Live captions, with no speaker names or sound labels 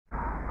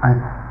I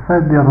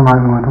said the other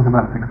night when we were talking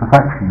about six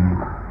perfections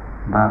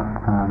that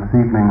this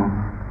evening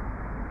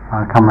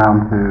I come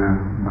round to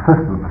the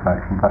fifth of the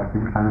perfections,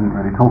 actually, which I didn't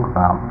really talk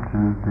about, which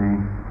is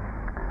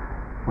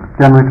what's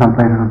generally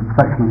translated as the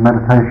perfection of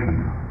meditation.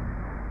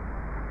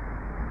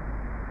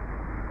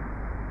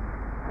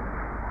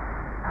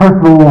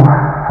 First of all,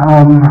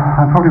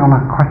 I probably want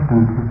to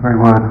question this very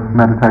word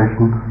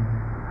meditation,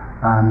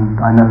 and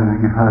I know that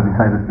you've heard me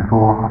say this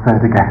before. I'll say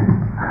it again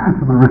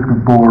at the risk of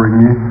boring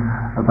you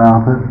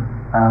about it.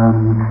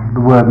 The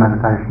word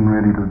meditation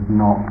really does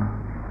not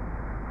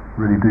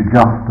really do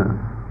justice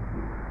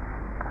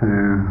to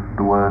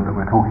the word that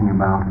we're talking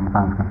about in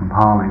Sanskrit and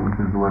Pali, which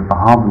is the word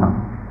bhavana,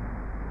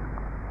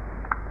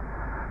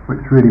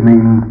 which really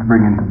means to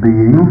bring into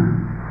being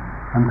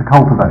and to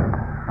cultivate.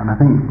 And I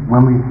think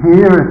when we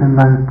hear it in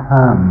those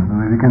terms and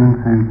we begin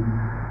to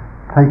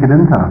take it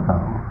into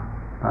ourselves,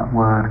 that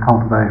word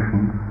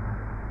cultivation,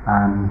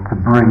 and to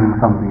bring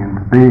something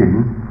into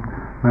being,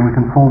 then we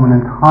can form an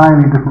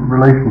entirely different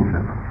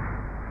relationship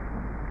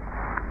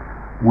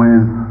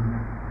with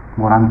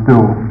what I'm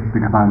still,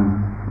 because I'm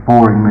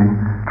boringly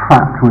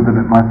trapped within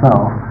it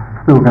myself,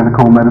 still going to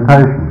call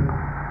meditation.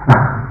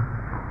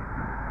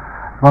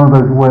 One of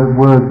those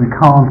words we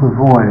can't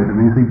avoid. I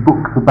mean, you see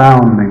books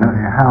abounding, don't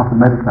you? How to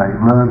meditate,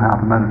 learn how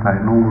to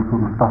meditate, and all the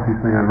sort of stuff you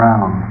see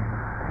around.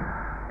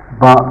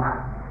 But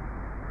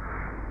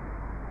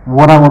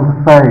what I want to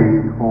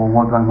say, or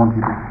what I want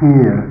you to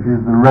hear,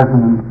 is the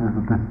resonances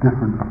of this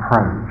different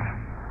approach.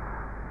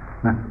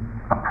 This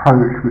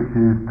approach which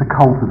is to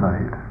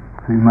cultivate,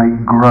 to make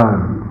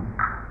grow,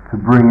 to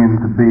bring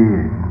into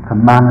being, to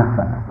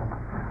manifest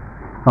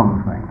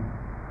something.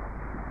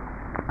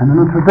 And in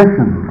the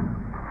traditions,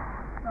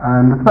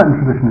 and the Tibetan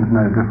tradition is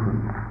no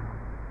different.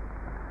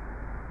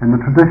 In the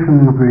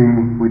traditions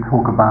we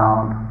talk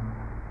about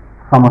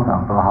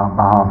samatha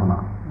bhavana,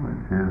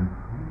 which is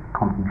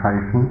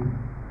concentration,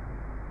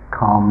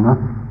 calmness,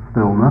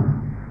 stillness,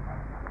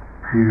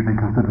 usually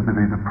considered to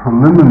be the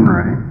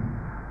preliminary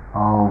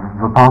of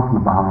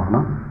vipassana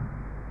bhavana,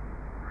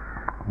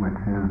 which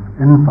is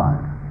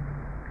insight.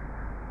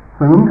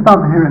 So when we start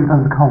to hear it in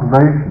terms of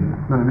cultivation,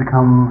 then it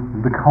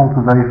becomes the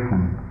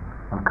cultivation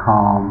of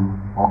calm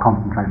or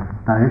concentrated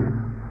states,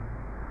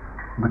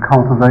 the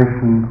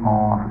cultivation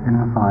of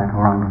insight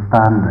or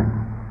understanding.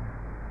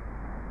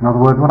 In other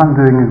words, what I'm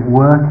doing is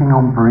working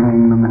on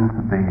bringing them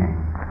into being,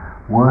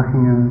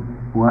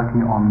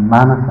 working on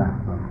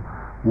manifesting them,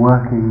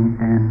 working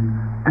in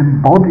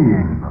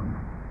embodying them,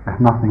 if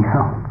nothing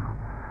else.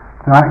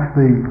 So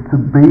actually to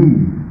be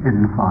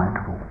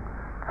insightful,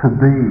 to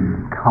be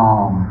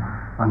calm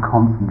and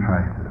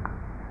concentrated,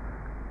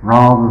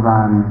 rather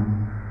than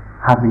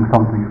having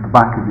something at the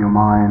back of your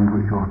mind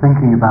which you're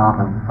thinking about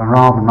as a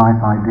rather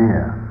nice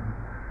idea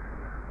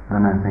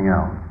than anything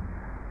else.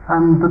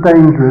 And the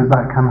danger is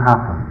that can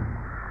happen.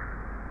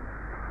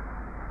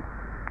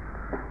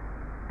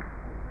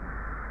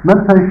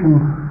 Meditation,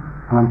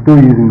 and I'm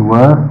still using the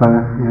word, so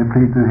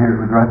please do hear it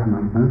with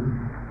resonances.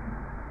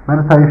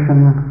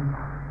 Meditation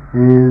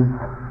is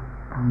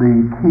the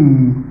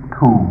key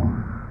tool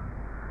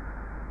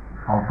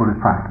of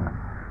Buddhist practice.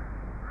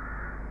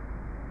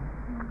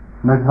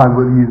 Notice I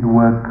will use the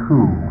word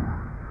tool.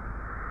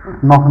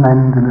 It's not an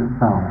end in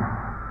itself.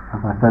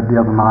 As I said the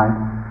other night,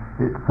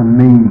 it's a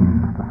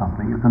means to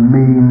something. It's a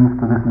means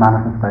to this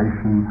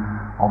manifestation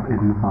of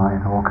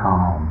insight or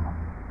calm.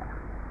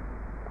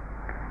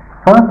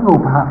 First of all,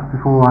 perhaps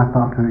before I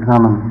start to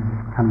examine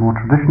kind of more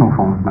traditional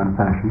forms of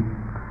meditation,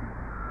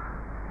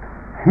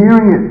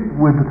 hearing it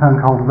with the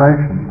term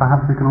cultivation,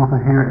 perhaps we can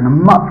also hear it in a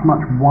much,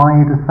 much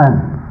wider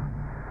sense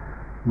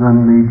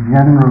than the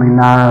generally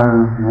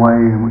narrow way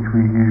in which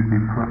we usually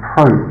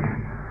approach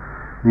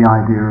the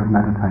idea of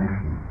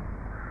meditation.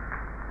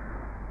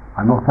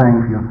 I'm not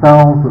saying for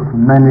yourselves that for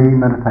many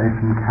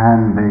meditation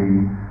can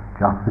be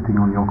just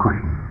sitting on your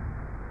cushion.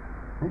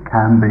 It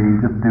can be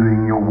just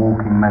doing your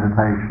walking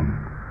meditation.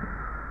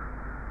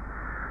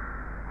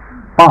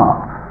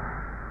 But,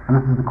 and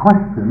this is the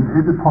question,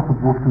 is it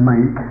possible to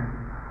make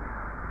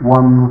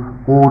one's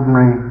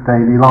ordinary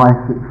daily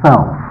life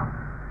itself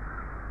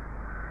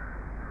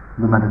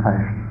the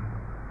meditation?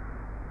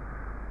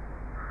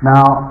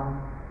 Now,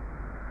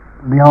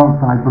 the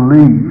answer, I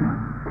believe,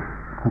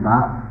 to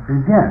that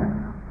is yes.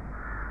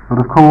 But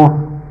of course,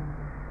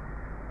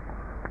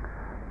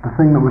 the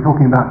thing that we're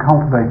talking about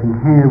cultivating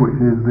here, which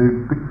is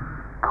the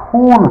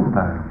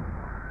cornerstone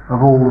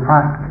of all the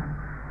practice,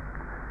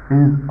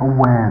 is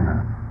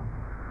awareness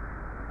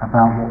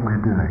about what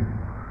we're doing.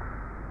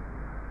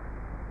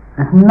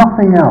 If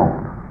nothing else,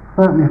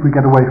 certainly if we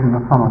get away from the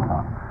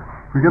samatha,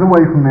 if we get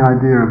away from the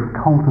idea of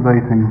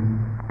cultivating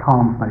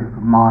calm states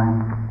of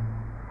mind,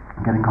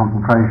 getting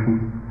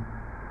concentration,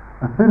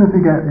 as soon as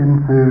we get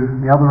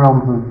into the other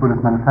realms of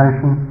Buddhist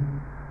meditation,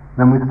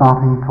 then we're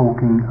starting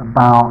talking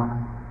about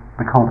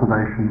the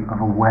cultivation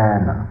of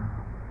awareness.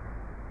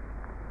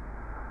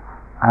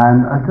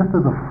 And just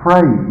as a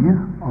phrase,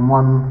 and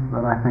one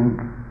that I think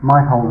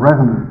might hold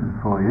resonances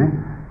for you,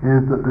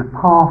 is that this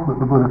path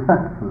that the Buddha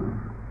sets us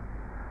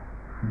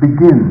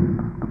begins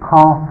the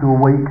path to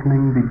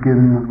awakening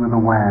begins with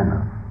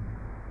awareness,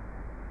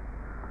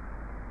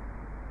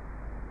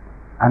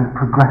 and it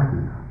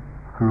progresses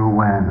through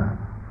awareness,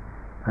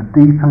 a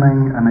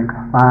deepening and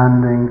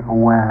expanding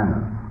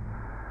awareness.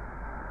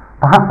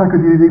 Perhaps I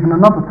could use even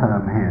another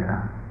term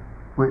here,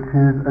 which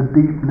is a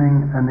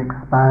deepening and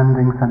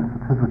expanding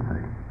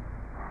sensitivity.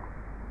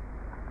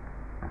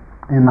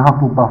 In the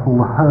hustle bustle,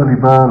 the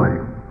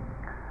hurly-burly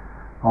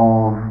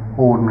of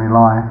ordinary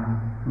life,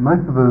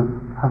 most of us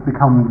have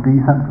become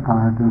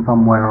desensitized in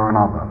some way or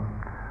another,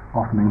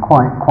 often in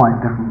quite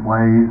different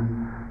ways,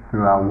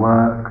 through our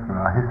work, through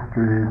our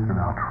histories, through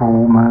our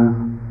traumas,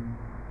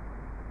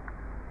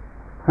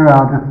 through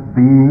our just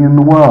being in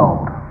the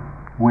world.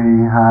 We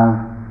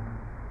have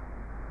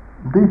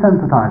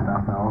desensitized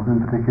ourselves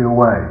in particular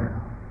ways,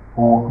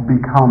 or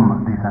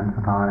become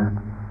desensitized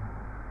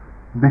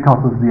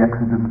because of the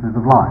exigencies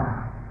of life.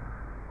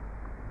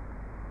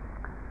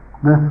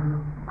 This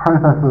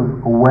process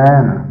of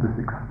awareness, this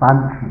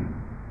expansion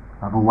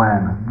of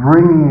awareness,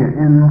 bringing it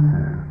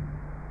into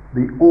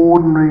the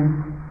ordinary,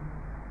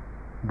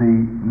 the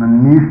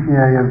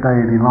minutiae of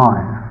daily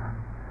life,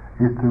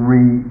 is to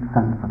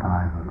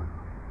re-sensitize us.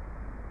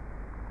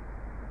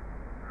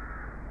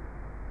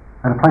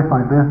 At a place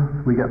like this,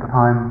 we get the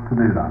time to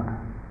do that,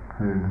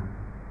 to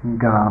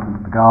go out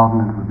into the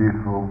garden, into the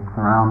beautiful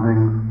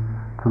surroundings,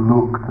 to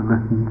look, to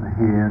listen, to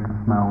hear, to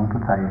smell, to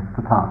taste,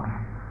 to touch,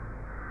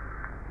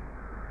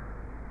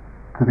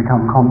 to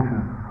become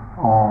conscious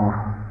of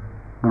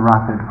the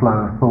rapid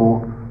flow of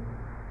thoughts,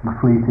 the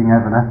fleeting,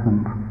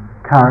 evanescent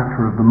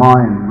character of the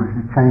mind, which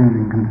is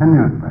changing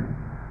continuously.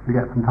 We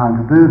get some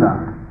time to do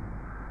that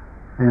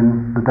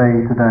in the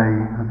day-to-day,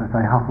 as I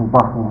say,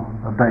 hustle-bustle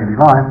of daily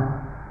life.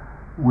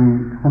 We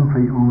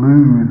simply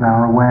lose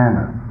our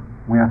awareness.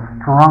 We are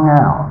strung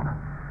out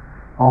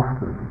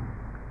often,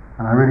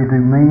 and I really do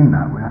mean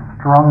that. We are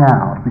strung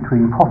out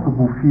between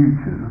possible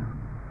futures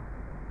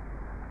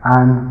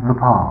and the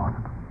past.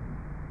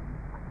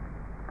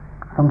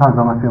 Sometimes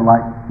I feel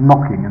like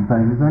knocking and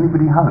saying, is there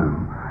anybody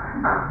home?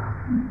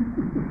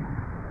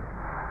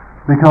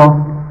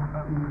 Because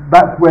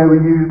that's where we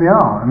usually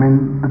are. I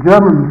mean, the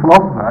German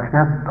philosopher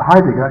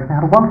Heidegger actually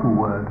had a wonderful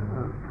word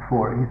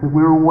for it. He said,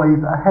 we're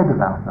always ahead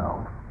of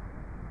ourselves.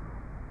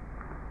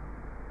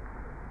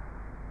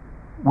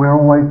 We're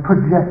always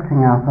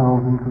projecting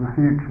ourselves into the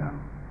future,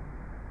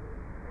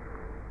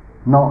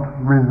 not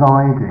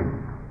residing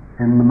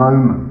in the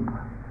moment,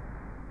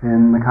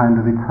 in the kind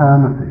of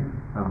eternity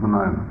of the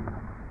moment,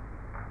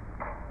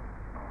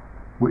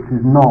 which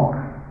is not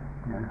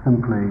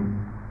simply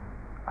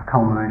a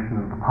culmination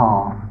of the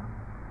past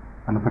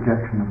and a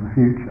projection of the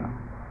future.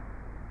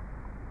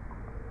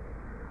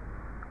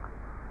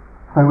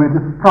 So we're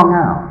just strung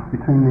out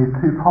between these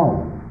two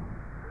poles,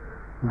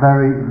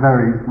 very,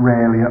 very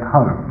rarely at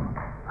home,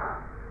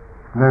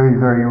 very,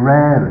 very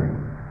rarely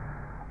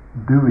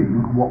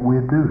doing what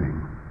we're doing,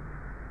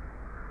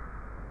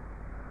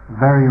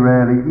 very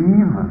rarely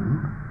even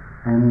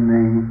in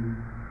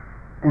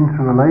the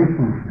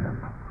interrelationship,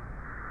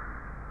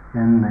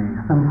 in the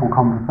simple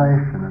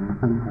conversation and the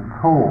simple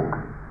talk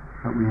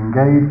that we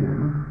engage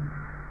in,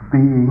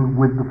 being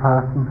with the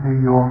person who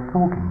you're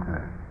talking to.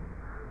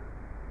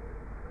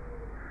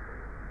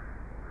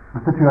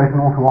 The situation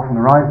all too often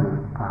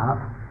arises,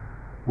 perhaps,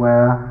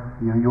 where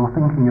you're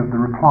thinking of the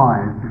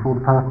replies before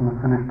the person has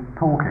finished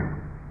talking.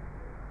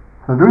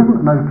 So there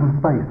isn't an open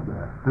space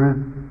there. There is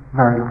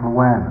very little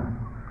awareness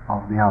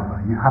of the other.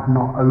 You have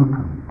not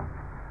opened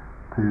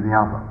to the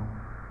other.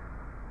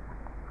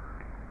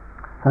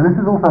 So this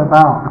is also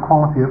about the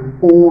quality of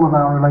all of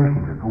our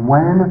relationships.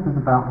 Awareness is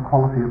about the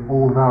quality of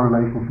all of our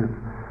relationships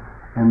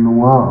in the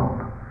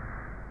world.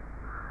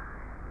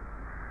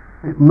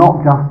 It's not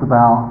just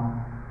about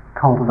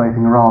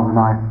cultivating a rather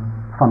nice,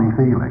 funny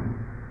feeling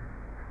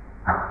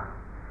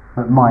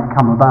that might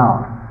come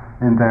about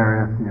in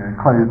various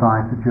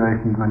closed-eye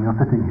situations when you're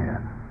sitting here.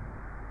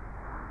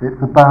 It's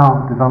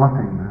about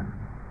developing this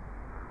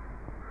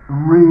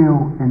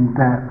real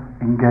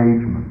in-depth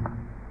engagement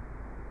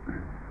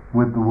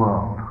with the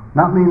world.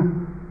 That means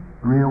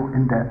real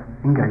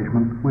in-depth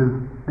engagement with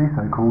the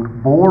so-called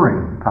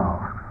boring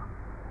tasks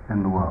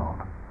in the world.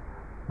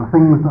 The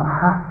things that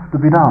have to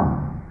be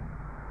done.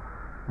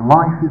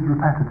 Life is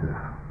repetitive,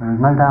 there is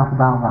no doubt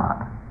about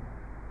that.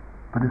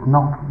 But it's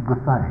not the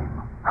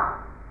same.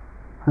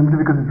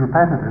 Simply because it's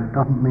repetitive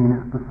doesn't mean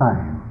it's the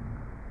same.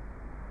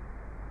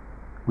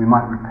 We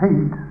might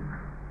repeat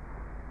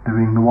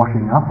doing the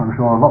washing up. I'm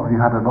sure a lot of you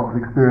had a lot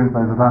of experience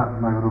over that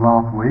over the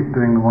last week,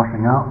 doing the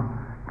washing up,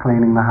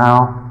 cleaning the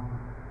house.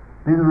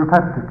 These are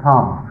repetitive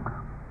tasks,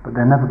 but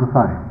they're never the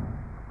same.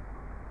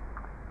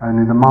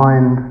 Only the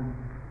mind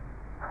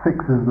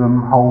fixes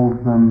them, holds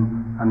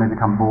them, and they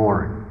become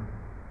boring.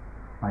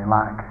 They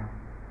lack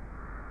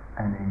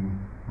any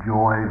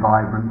joy,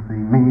 vibrancy,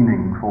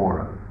 meaning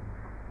for us.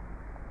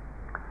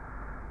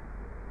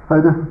 So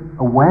this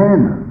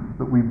awareness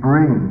that we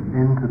bring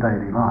into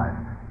daily life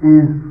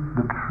is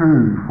the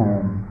true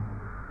form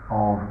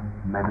of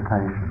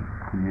meditation,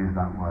 to use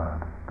that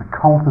word. The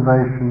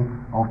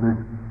cultivation of this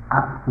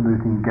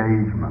absolute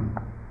engagement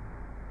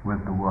with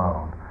the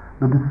world.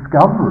 The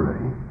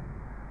discovery,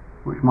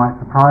 which might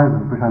surprise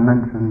us, which I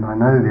mentioned, I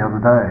know, the other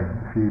day,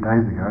 a few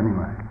days ago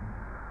anyway,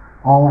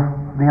 of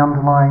the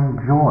underlying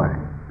joy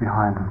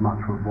behind as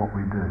much of what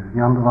we do,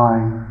 the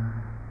underlying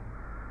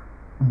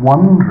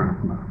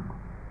wondrousness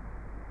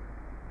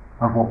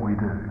of what we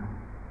do.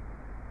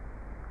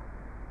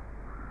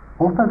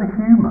 Also the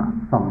humour,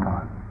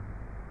 sometimes,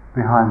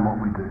 behind what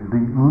we do,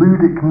 the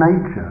ludic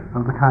nature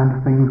of the kind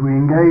of things we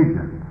engage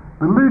in,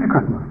 the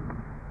ludicrousness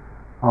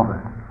of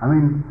it. I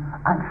mean,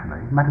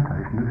 actually,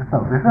 meditation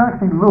itself, if you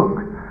actually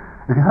look,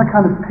 if you had a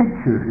kind of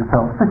picture of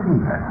yourself sitting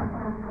there,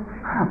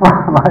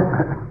 like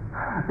this,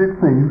 it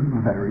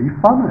seems very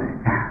funny.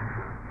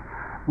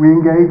 We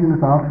engage in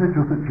this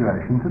artificial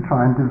situation to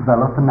try and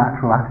develop a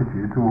natural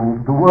attitude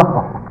towards the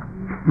world.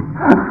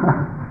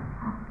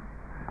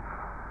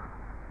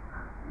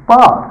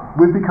 But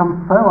we've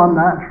become so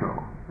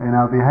unnatural in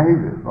our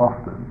behaviours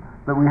often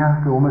that we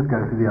have to almost go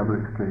to the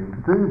other extreme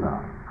to do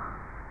that.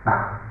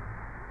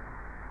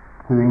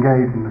 To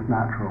engage in this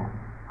natural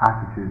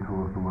attitude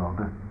towards the world,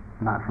 this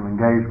natural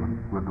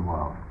engagement with the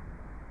world.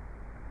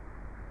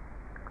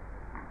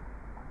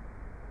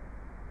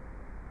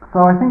 So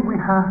I think we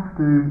have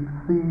to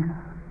cease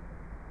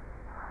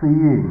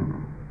seeing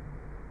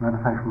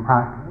meditation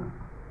practice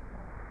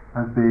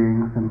as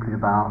being simply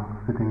about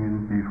sitting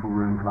in beautiful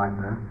rooms like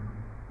this,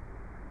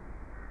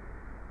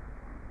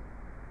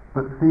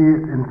 but see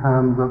it in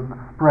terms of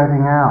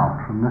spreading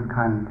out from this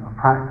kind of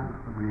practice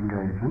that we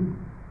engage in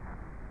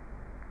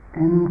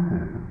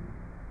into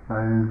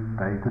those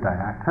day-to-day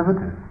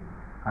activities.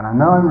 And I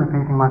know I'm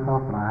repeating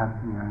myself, and I have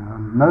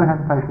no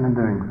hesitation in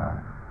doing so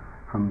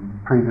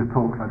from previous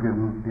talks I've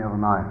given the other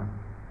night.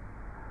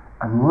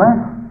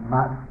 Unless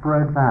that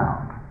spreads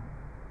out,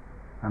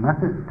 unless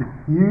it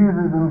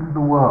diffuses into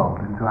the world,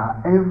 into our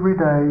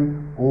everyday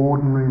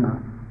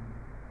ordinariness,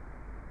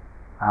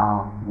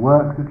 our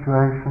work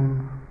situations,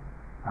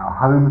 our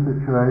home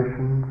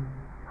situations,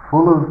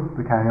 full of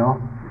the chaos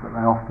that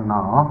they often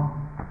are,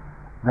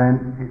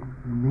 then it's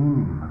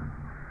meaningless.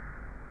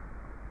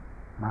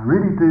 And I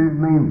really do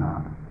mean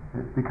that.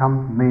 It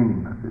becomes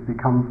meaningless. It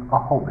becomes a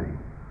hobby.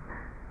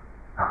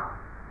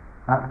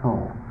 That's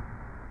all.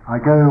 I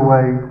go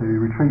away to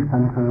retreat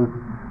centres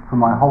for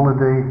my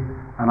holiday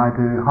and I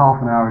do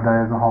half an hour a day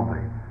as a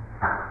hobby.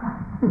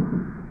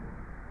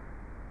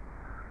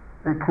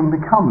 It can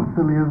become as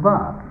silly as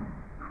that.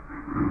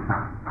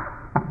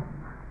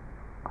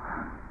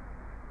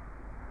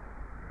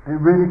 It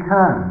really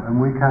can,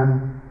 and we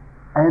can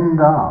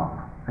end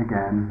up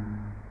again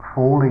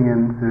falling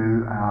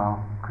into our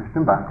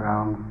Christian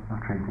background of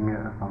treating it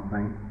as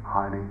something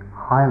highly,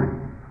 highly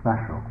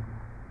special.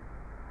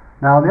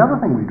 Now the other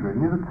thing we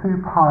bring is a too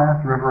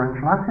pious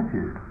reverential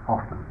attitude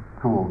often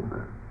towards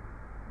it.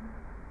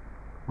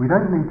 We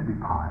don't need to be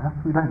pious,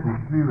 we don't need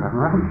to be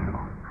reverential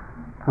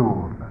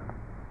towards it.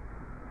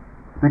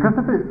 Because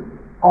if it's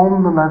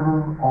on the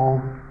level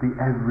of the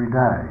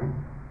everyday,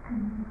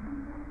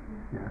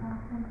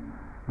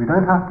 we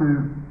don't have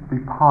to be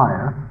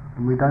pious,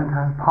 and we don't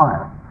have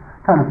pious,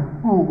 kind of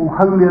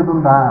holier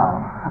than thou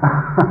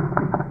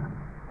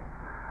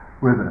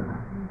with it.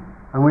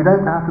 And we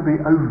don't have to be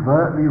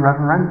overtly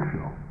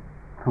reverential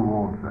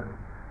towards it.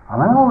 And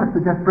I always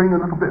suggest bring a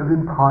little bit of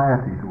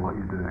impiety to what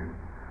you're doing.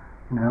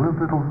 A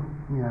little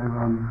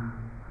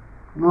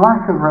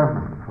lack of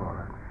reverence for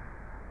it.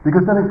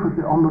 Because then it puts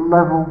it on the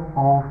level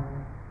of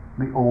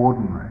the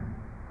ordinary.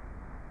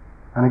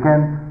 And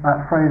again,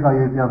 that phrase I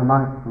used the other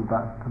night of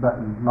that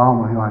Tibetan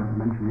Lama who I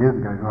mentioned years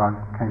ago, who I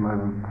came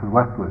over to the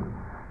Westward,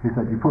 he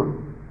said you put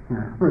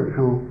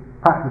spiritual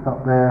practice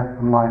up there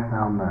and life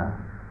down there.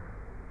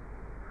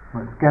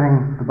 Well, it's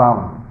getting the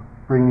balance,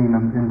 bringing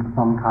them into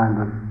some kind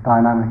of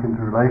dynamic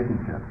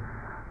interrelationship.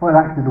 Well,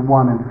 actually the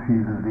one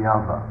interfuses the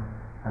other,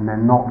 and they're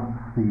not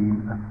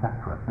seen as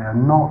separate. They are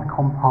not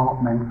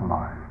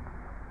compartmentalized.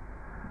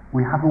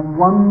 We have a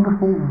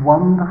wonderful,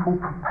 wonderful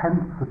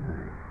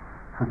propensity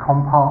for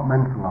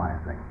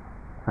compartmentalizing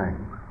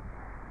things.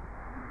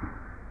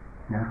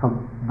 For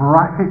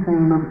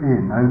bracketing them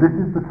in. Oh, this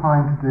is the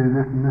time to do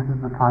this and this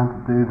is the time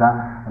to do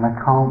that, and I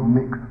can't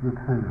mix the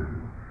two.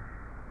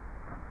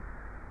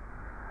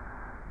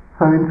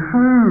 So in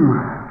true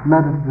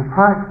meditative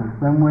practice,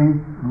 then we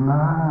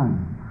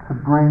learn to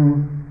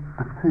bring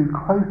the two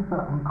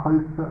closer and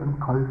closer and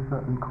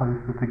closer and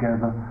closer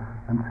together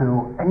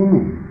until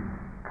any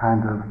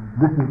kind of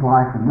this is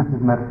life and this is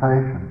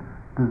meditation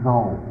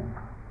dissolves.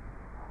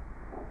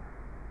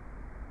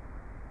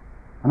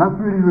 And that's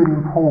really, really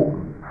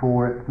important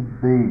for it to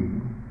be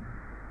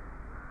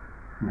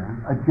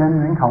a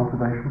genuine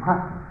cultivation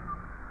practice.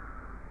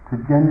 To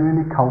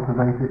genuinely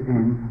cultivate it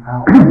in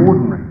our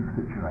ordinary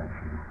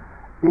situations,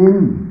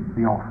 in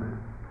the office,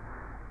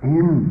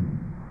 in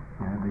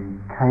the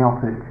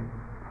chaotic,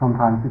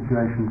 sometimes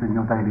situations in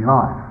your daily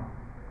life.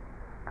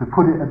 To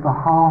put it at the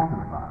heart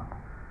of that.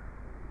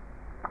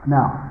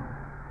 Now,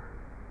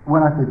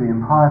 when I say being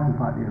pious and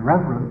slightly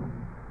irreverent,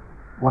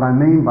 what I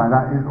mean by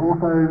that is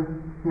also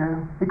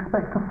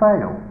expect to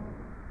fail.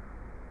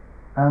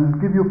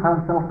 and give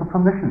yourself the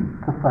permission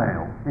to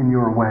fail in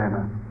your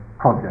awareness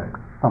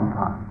projects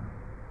sometimes.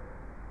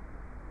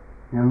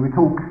 We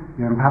talk,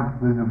 perhaps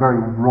these are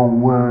very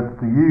wrong words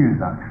to use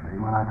actually.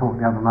 When I talked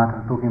the other night, I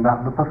was talking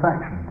about the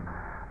perfections.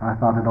 And I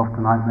started off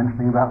tonight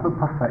mentioning about the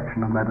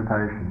perfection of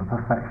meditation, the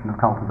perfection of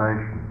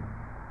cultivation.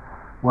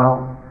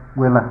 Well,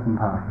 we're less than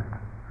perfect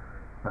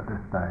at this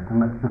stage,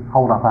 and let's just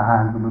hold up our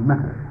hands and admit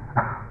it.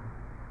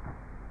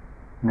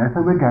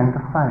 So we're going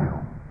to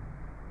fail.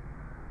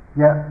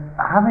 Yet,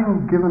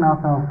 having given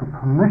ourselves the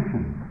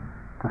permission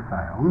to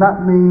fail, and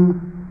that means,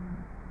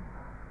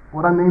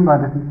 what I mean by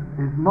this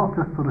is not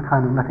just sort of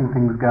kind of letting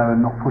things go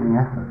and not putting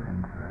effort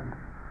into it,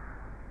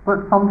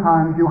 but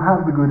sometimes you'll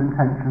have the good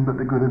intention,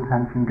 but the good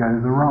intention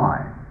goes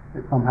awry.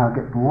 It somehow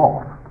gets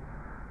lost.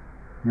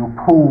 You're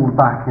pulled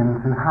back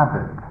into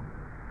habit.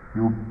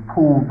 You're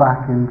pulled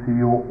back into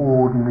your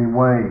ordinary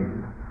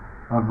ways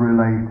of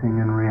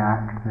relating and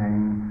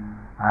reacting,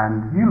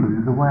 and you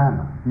lose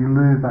awareness. You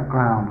lose that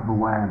ground of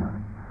awareness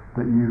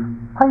that you've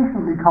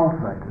patiently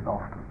cultivated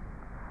often.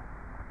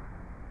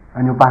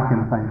 And you're back in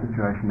the same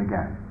situation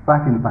again,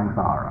 back in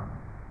samsara,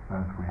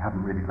 as we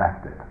haven't really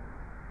left it.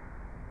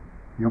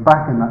 You're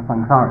back in that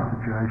samsara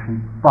situation,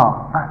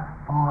 but that's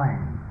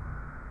fine.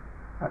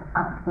 That's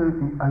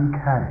absolutely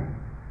okay.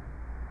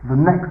 The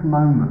next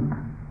moment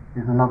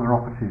is another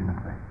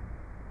opportunity.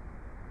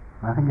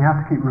 And I think you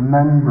have to keep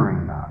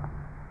remembering that.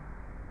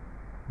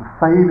 The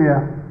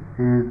failure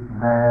is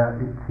there,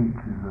 it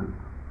teaches us.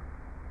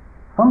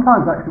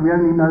 Sometimes actually we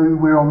only know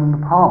we're on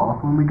the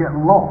path when we get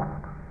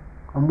lost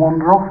and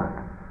wander off it.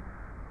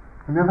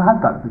 Have you ever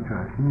had that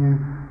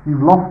situation?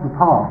 You've lost the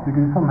path because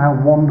you somehow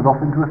wandered off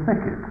into a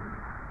thicket,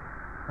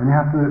 and you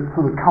have to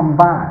sort of come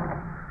back,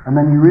 and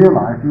then you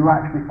realise you're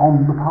actually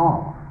on the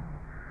path.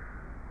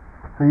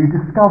 So you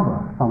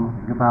discover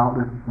something about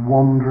this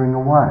wandering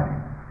away,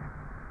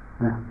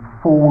 this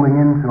falling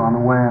into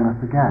unawareness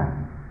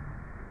again.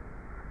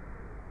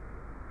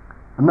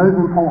 And those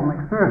are important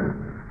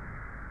experiences.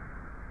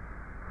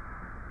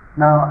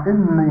 Now, in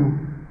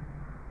the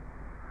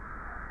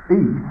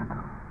East,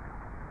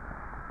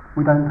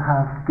 we don't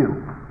have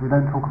guilt. We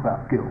don't talk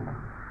about guilt.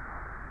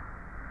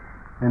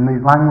 In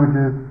these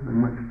languages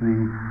in which the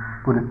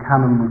Buddhist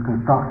canon was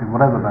constructed,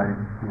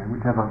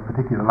 whichever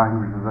particular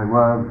languages they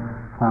were,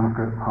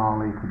 Sanskrit,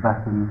 Pali,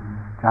 Tibetan,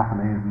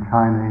 Japanese and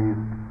Chinese,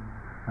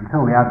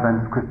 until the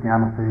advent of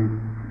Christianity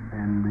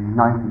in the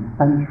 19th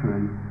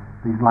century,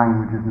 these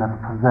languages never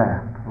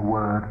possessed a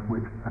word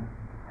which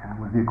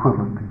was the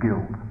equivalent to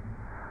guilt.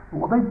 But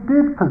what they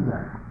did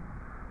possess,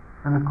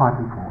 and it's quite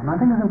important, I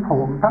think it's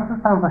important, perhaps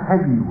it sounds a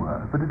heavy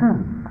word, but it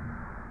isn't,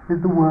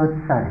 is the word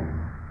shame.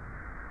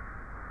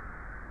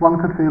 One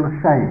could feel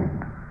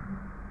ashamed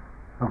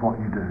of what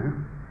you do,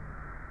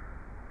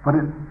 but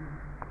it's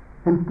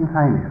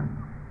instantaneous.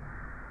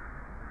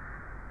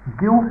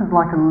 Guilt is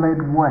like a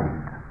lead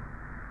weight,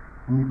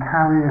 and you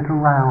carry it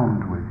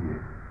around with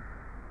you.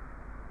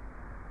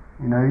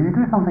 You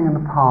do something in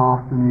the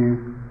past and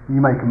you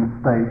make a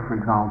mistake, for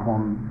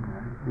example,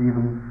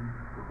 even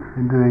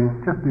in doing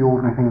just the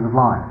ordinary things of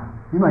life.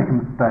 You make a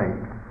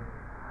mistake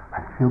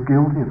and you feel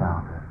guilty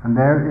about it. And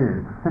there it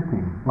is,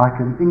 sitting like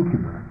an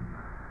incubus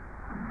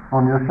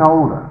on your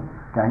shoulder,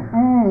 going,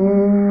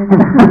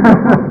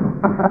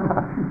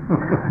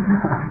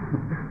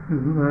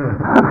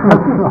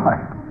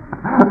 right.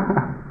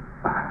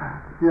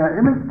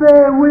 And it's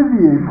there with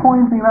you,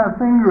 pointing that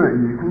finger at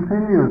you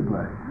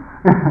continuously.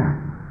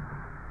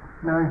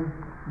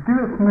 Give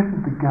it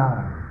permission to go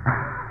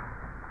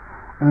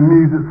and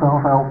amuse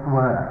itself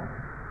elsewhere,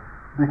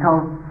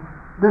 because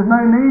there's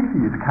no need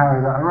for you to carry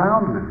that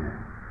around with you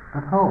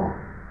at all.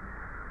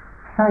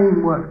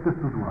 Shame works just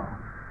as well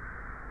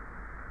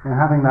in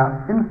having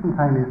that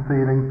instantaneous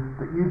feeling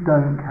that you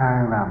don't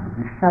carry around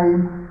with you.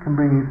 Shame can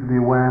bring you to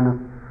the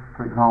awareness,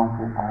 for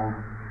example, of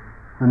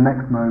the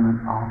next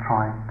moment I'll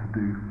try to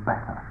do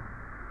better.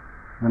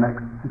 The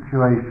next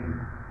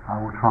situation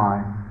I will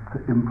try to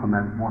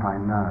implement what I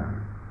know.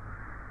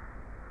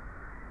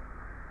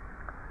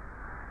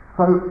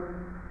 So,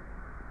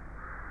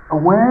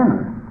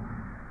 awareness,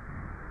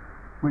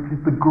 which is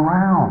the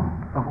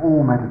ground of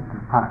all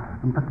meditative practice,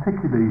 and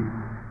particularly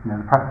the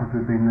practice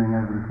we've been doing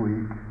over this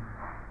week,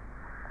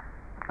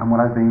 and what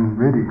I've been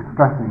really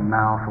stressing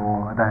now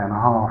for a day and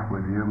a half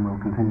with you, and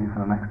we'll continue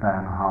for the next day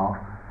and a half,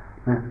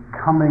 this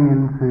coming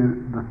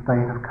into the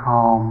state of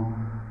calm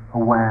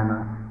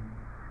awareness,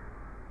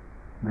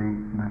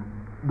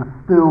 the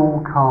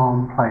still,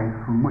 calm place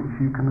from which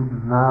you can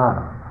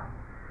observe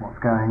what's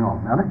going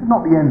on. Now, this is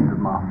not the end of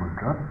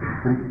Mahamudra,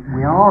 but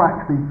we are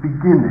actually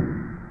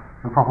beginning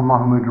the proper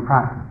Mahamudra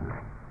practices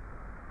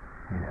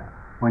here.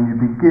 When you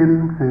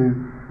begin to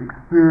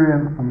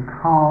experience some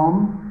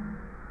calm,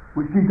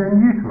 which you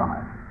then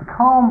utilize. The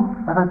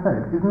calm, as I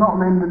said, is not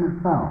an end in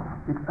itself.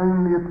 It's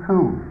only a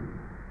tool.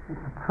 It's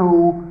a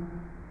tool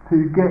to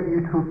get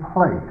you to a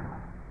place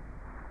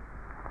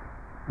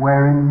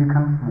wherein you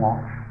can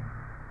watch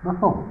the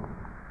thoughts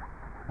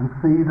and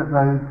see that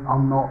those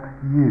are not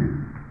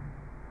you.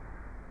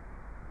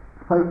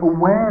 So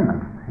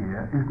awareness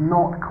here is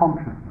not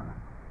consciousness.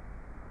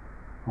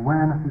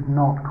 Awareness is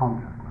not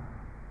consciousness.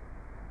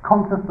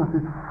 Consciousness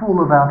is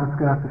full of our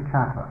discursive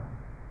chatter,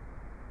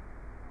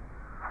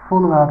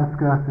 full of our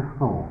discursive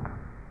thought.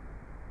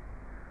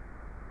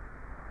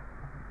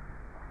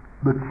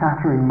 The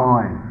chattering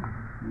mind,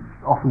 which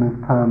often is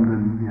termed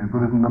in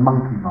Buddhism the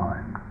monkey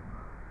mind,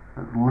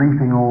 that's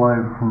leaping all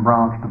over from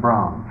branch to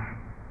branch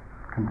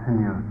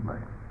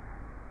continuously.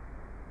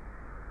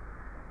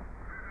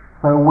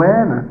 So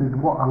awareness is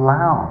what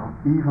allows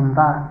even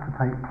that to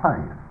take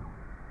place,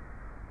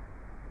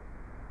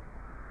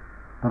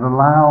 that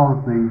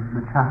allows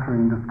the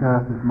chattering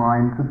discursive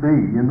mind to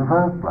be in the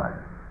first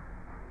place.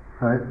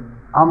 So it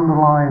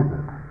underlies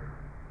it.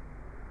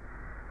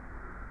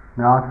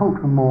 Now I'll talk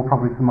some more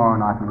probably tomorrow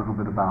night a little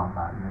bit about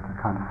that, to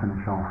kind of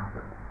finish off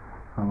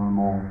some of the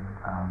more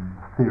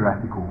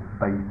theoretical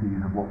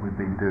bases of what we've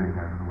been doing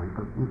over the week,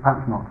 but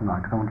perhaps not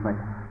tonight, because I want to make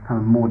kind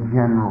of more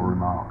general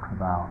remarks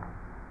about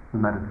the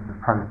meditative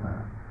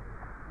process,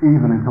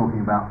 even in talking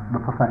about the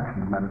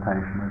perfection of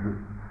meditation as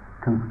it's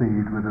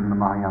conceived within the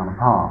Mahayana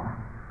path.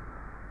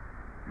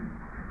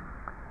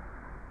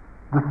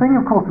 The thing,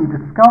 of course, we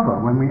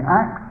discover when we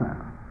access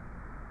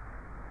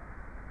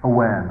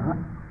awareness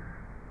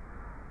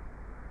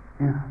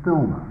is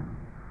stillness.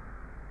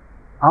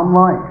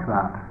 Unlike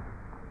that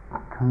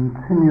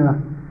continuous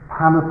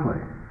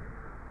panoply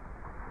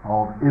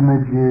of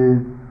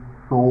images,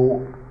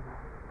 thoughts,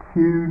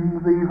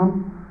 tunes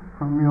even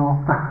from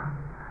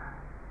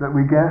that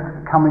we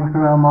get coming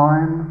through our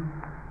minds,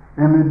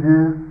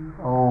 images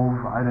of,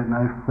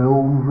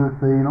 films we've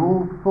seen,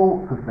 all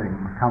sorts of things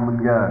come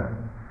and go.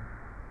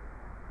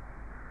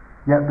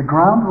 Yet the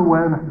ground of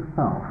awareness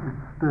itself is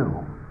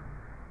still.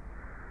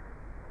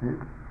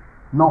 It's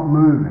not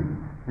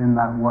moving in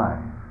that way.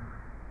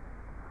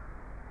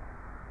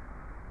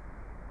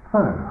 So,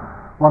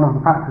 one of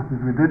the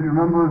practices we did,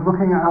 remember, was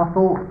looking at our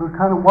thoughts as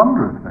kind of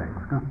wondrous things,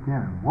 because,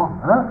 what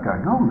on earth's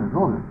going on? There's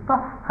all this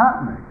stuff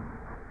happening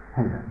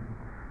here.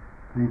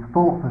 These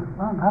thoughts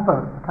have a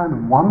kind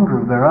of wonder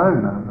of their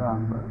own,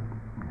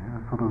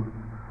 sort of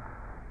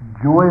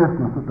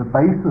joyousness at the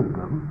base of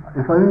them,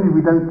 if only we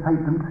don't take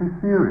them too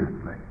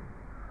seriously.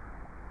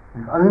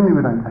 If only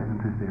we don't take them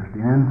too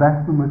seriously and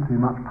invest them with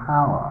too much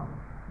power.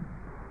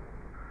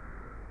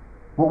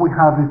 What we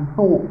have is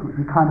thoughts which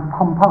we kind of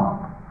pump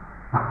up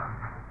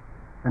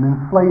and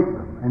inflate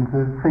them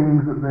into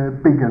things that they're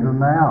bigger than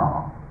they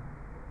are.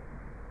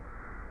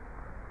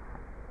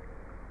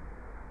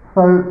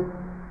 So,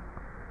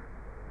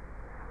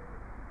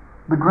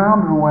 the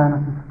ground of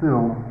awareness is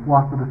still,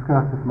 whilst the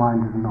discursive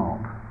mind is not.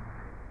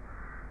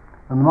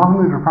 And the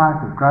Mahamudra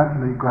practice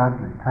gradually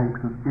takes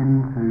us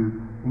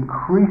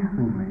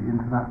increasingly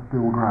into that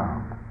still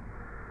ground,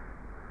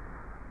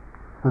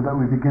 so that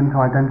we begin to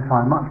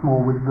identify much more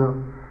with the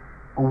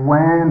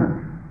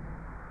awareness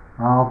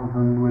rather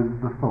than with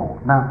the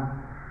thought. Now,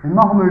 in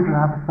Mahamudra I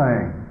have a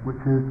saying,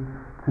 which is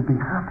to be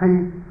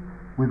happy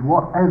with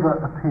whatever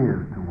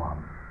appears to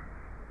one.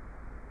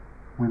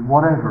 With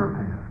whatever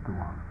appears to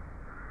one.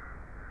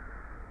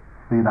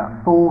 Be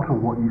that thought or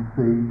what you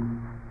see,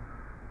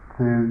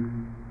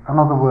 in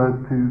other words,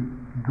 to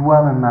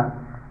dwell in that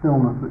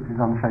stillness which is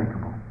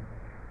unshakable,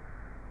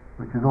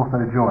 which is also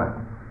joyous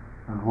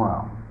as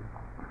well.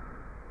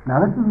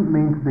 Now this doesn't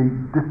mean to be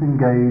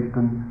disengaged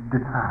and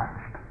detached.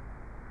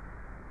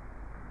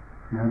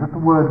 That's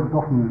a word that's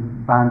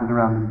often bandied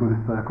around in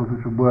Buddhist circles,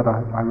 which is a word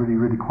I really,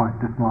 really quite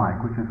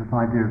dislike, which is this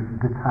idea of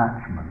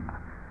detachment.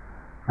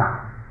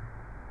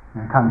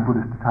 Kind of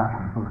Buddhist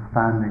detachment, sort of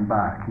standing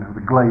back,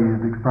 the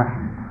glazed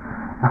expression.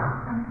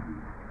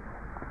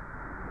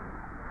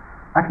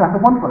 Actually, I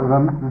had a wonderful,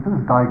 this is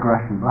a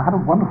digression, but I had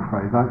a wonderful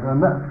phrase.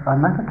 I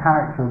met a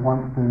character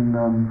once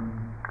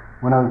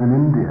when I was in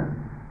India,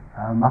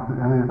 and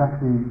it was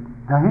actually,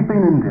 he'd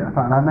been in India,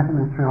 and I met him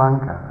in Sri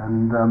Lanka,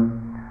 and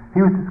he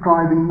was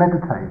describing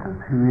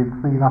meditators who he'd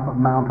seen up at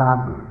Mount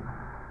Abu.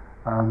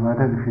 I don't know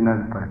if you know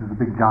this place, there's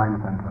a big Jain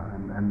centre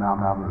in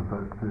Mount Abu,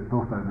 but there's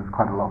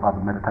quite a lot of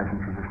other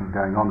meditation traditions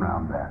going on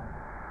around there.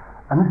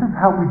 And this is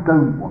how we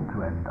don't want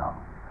to end up.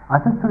 I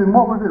said to him,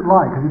 what was it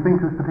like? Have you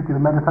been to this particular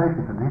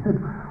meditation centre? He said,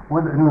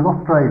 and he was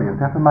Australian,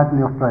 so you have to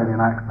imagine the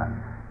Australian accent.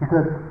 He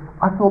said,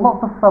 I saw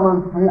lots of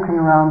fellows walking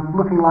around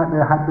looking like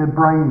they had their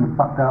brains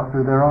sucked out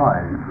through their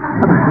eyes.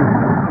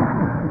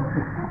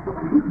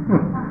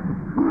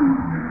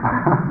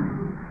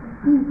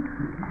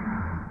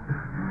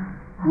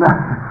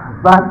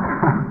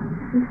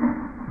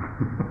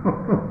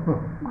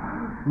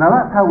 Now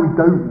that's how we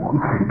don't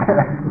want to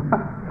get.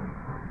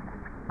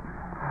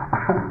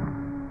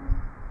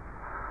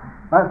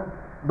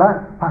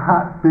 That's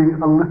perhaps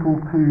being a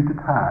little too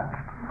detached.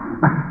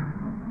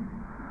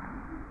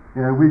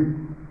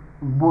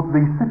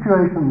 The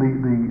situation,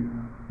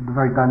 the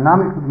very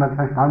dynamics of the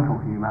meditation I'm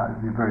talking about is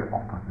the very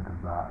opposite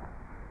of that.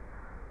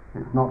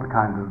 It's not the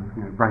kind of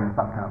brain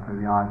sucked out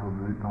through the eyes or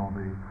the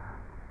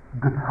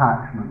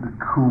detachment, the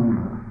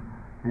coolness.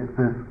 It's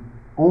this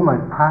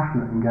almost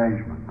passionate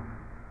engagement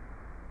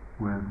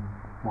with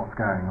what's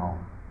going on.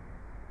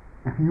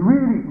 If you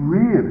really,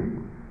 really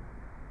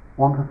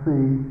want to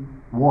see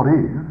what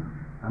is,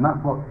 and that's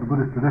what the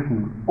Buddhist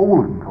traditions,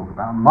 all of them talk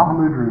about.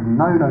 Mahamudra is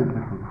no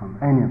different from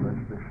any of those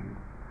traditions.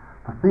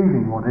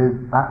 Perceiving what is,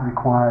 that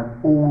requires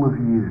all of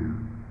you,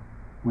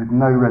 with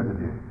no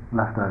residue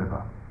left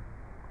over.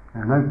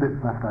 There are no bits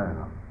left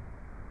over.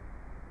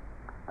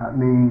 That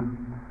means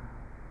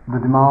the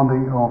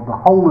demanding of the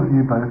whole of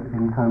you, both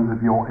in terms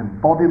of your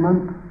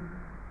embodiment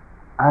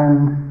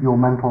and your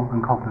mental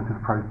and cognitive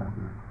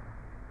processes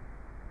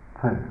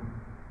too.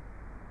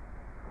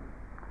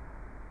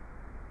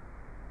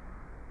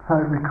 So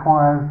it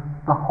requires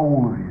the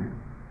whole of you,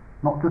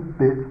 not just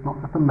bits, not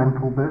just a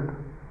mental bit,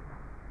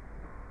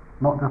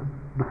 not just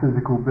the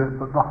physical bit,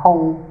 but the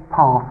whole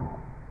parcel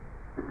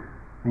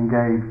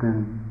engaged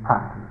in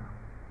practice.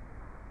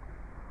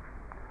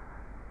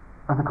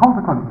 As a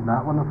consequence of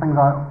that, one of the things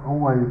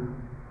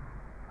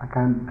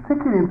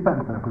particularly in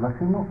Tibetan circles,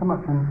 actually not so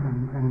much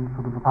in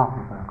sort of the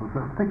Vipassana circles,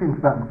 but particularly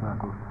in Tibetan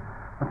circles,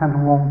 I tend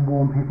to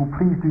warn people,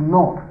 please do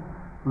not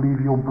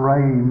leave your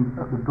brain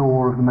at the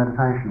door of the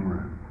meditation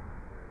room.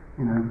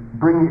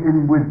 Bring it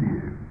in with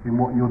you in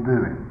what you're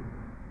doing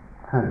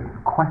too.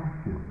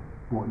 Question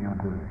what you're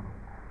doing.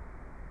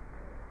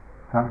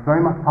 So that's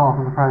very much part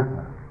of the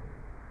process,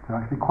 to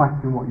actually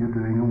question what you're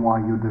doing and why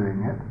you're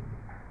doing it.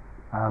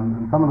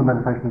 And some of the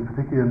meditations,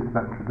 particularly in the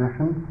Tibetan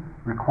tradition,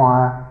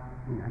 require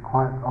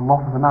quite a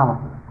lot of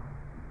analysis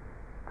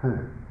too.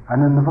 And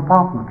in the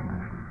Vipassana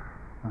tradition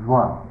as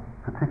well,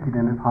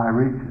 particularly in its higher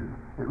reaches,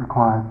 it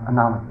requires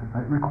analysis.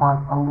 It requires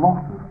a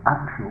lot of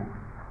actual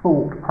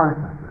thought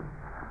processes,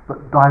 but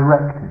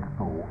directed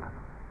thought.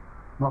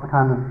 Not the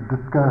kind of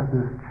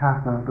discursive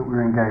chatter that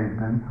we're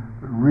engaged in,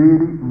 but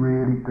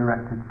really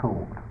directed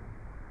thought.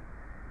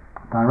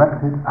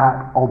 Directed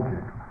at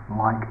objects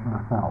like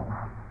the self.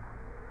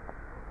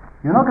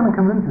 You're not going to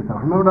convince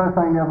yourself, remember what I was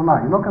saying the other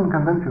night, you're not going to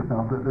convince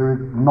yourself that there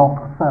is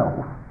not a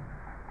self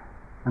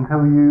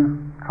until you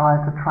try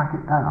to track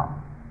it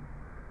down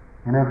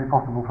in every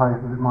possible place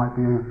that it might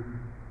be,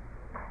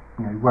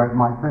 where it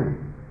might be.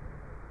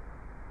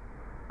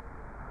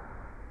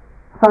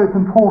 So it's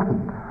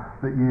important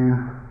that you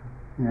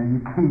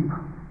keep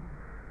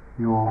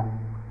your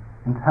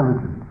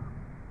intelligence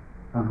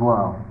as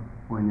well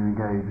when you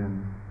engage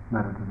in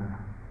meditative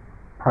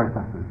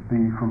processes,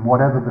 be from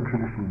whatever the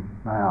tradition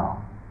they are,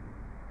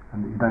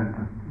 and that you don't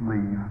just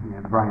leave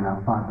the brain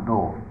outside the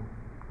door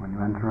when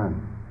you enter in.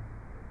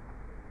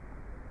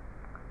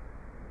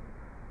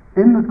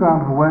 In this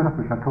ground of awareness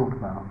which I talked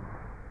about,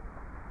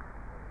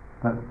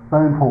 that's so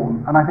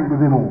important, and I think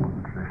within all of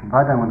the traditions,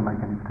 I don't want to make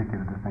any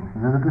particular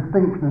distinction. There's a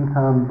distinction in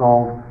terms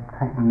of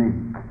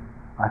technique,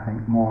 I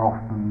think, more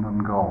often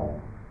than goal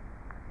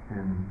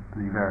in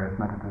the various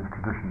meditative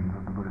traditions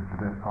of the Buddhist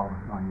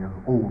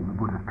all the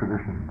Buddhist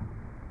traditions.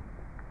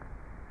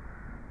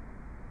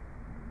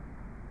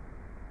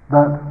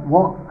 That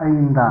what's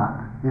aimed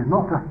at is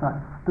not just that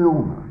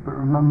stillness, but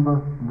remember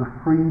the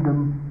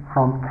freedom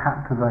from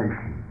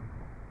captivation.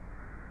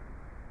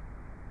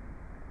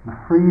 The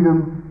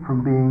freedom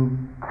from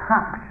being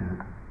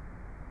captured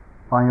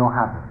by your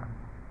habit.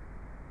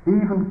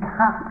 Even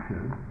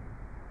captured,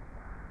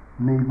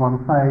 need one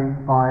say,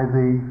 by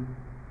the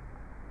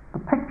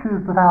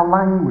pictures that our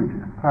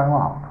languages throw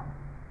up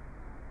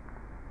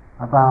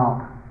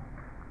about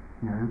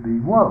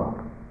the world.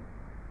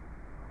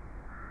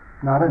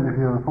 Now, I don't know if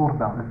you ever thought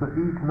about this, but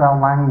each of our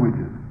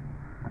languages,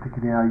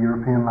 particularly our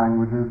European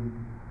languages,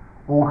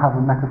 all have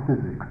a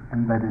metaphysics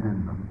embedded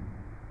in them,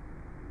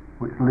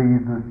 which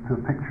leads us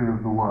to a picture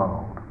of the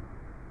world.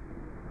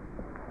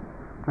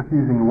 Just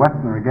using a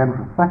Westerner again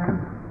for a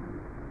second,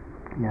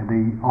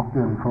 the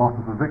Austrian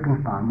philosopher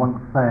Wittgenstein once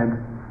said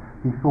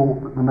he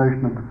thought that the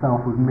notion of the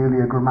self was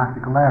merely a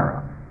grammatical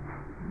error.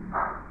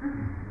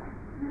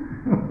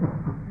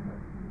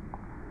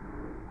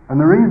 And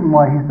the reason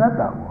why he said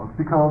that was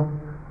because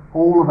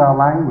all of our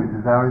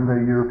languages, our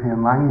Indo-European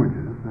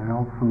languages, they're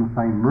all from the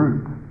same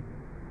root,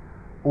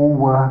 all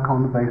work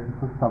on the basis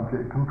of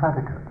subject and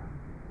predicate.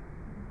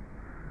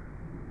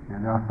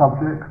 There are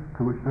subjects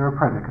to which there are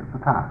predicates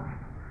attached.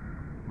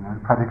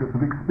 Predicates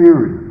of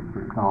experience,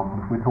 for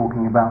example, if we're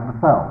talking about the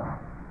self.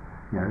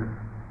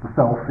 The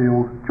self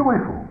feels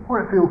joyful,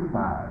 or it feels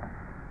sad,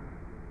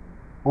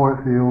 or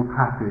it feels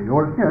happy,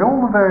 or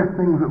all the various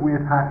things that we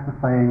attach to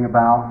saying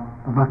about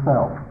the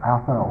self,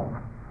 ourselves.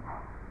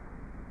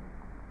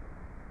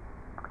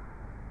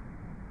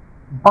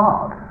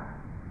 But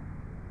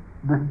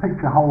this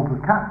picture holds us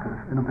captive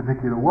in a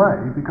particular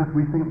way because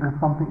we think there's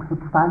something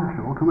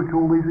substantial to which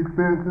all these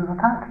experiences are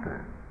attached to.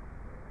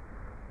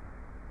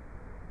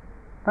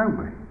 Don't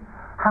we?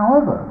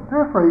 However,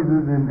 there are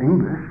phrases in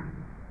English,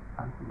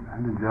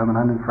 and in German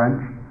and in French,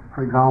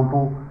 for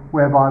example,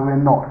 whereby we're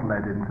not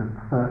led into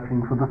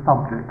searching for the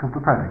subject of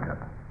the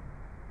predicate.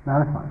 Now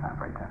this might sound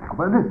very technical,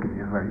 but this gives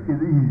you a very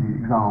easy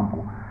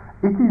example.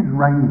 It is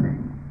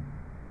raining.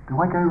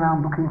 Do I go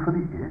around looking for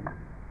the it?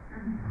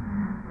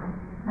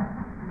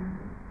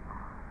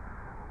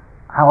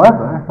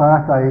 However, if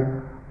I say,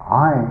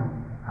 I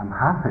am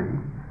happy,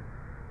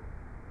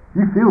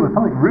 you feel there's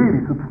something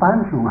really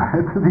substantial there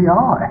to the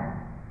eye.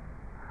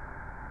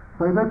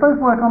 So they both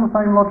work on the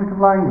same logic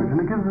of language,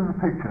 and it gives us a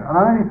picture. And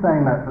I'm only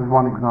saying that as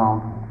one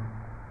example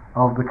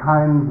of the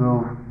kinds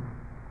of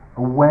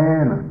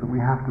awareness that we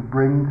have to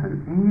bring to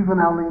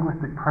even our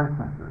linguistic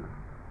processes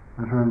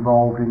that are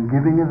involved in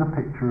giving us a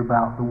picture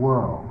about the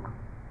world.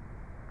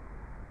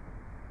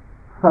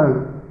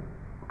 So,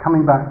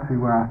 coming back to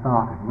where I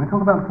started, when we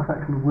talk about the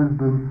perfection of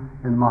wisdom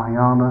in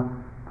Mahayana,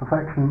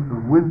 perfection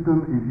of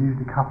wisdom is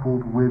usually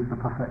coupled with the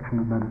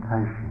perfection of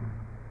meditation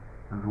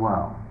as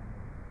well.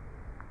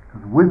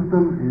 Because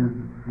wisdom is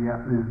the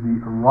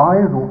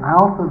arisal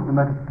out of the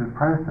meditative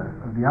process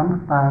of the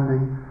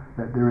understanding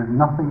that there is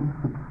nothing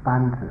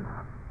substantive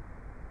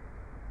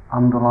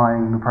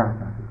underlying the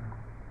processes.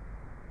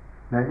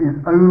 There is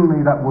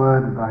only that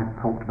word that I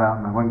talked about,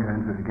 and I won't go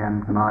into it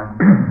again tonight.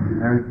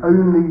 There is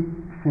only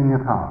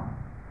shunyata.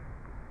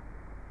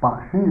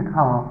 But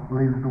shunyata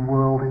leaves the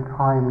world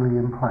entirely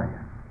in place.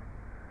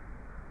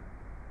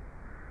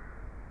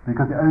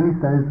 Because it only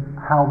says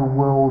how the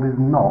world is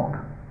not,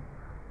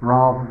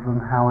 rather than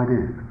how it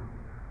is.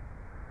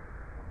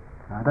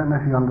 Now, I don't know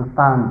if you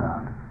understand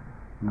that,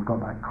 and I've got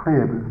that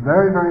clear, but it's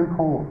very, very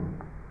important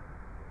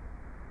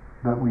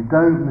that we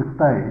don't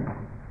mistake,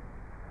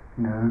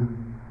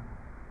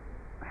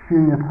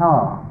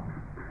 shunyata,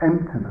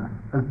 emptiness,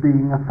 as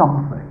being a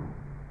something.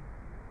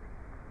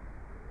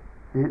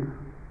 It's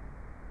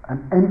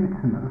an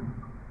emptiness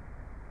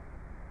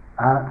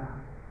at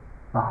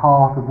the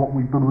heart of what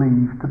we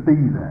believe to be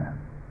there.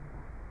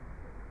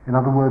 In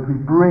other words, we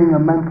bring a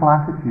mental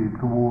attitude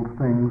towards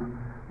things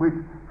which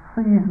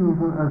sees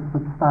them as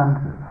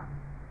substantive,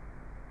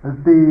 as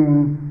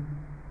being,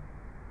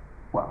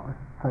 well, let's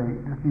say,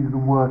 just use the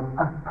word,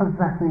 as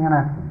possessing an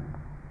essence,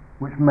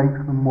 which makes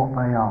them what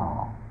they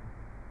are.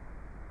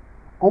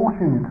 All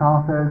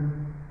shunyata says,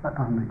 that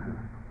doesn't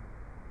exist.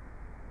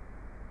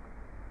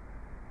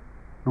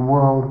 The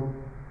world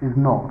is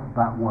not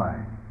that way.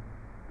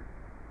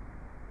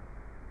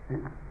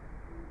 It's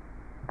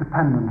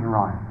dependent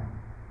arising.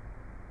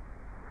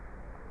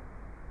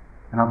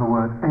 In other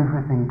words,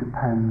 everything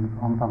depends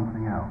on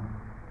something else.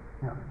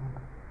 Yeah.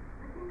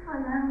 I think our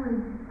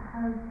language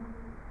has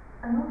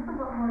an awful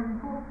lot more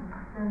importance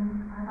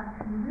than I've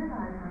actually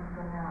realised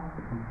until now.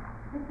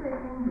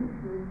 Particularly English,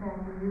 who is saying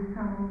we use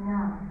so many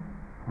nouns.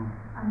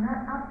 And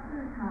that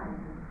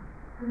absolutizes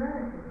the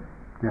relative.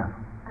 Yeah.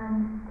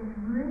 And it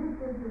really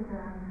gives it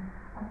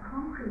a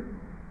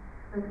concreteness.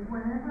 But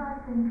whenever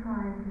I've been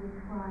trying to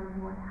describe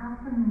what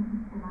happens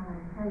in my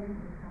meditation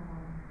with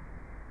someone,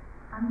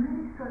 I'm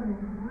really struggling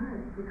for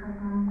words, because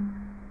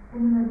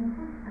in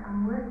meditation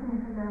I'm working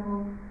at a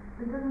level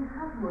that doesn't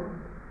have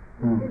words.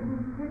 It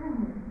isn't giving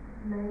it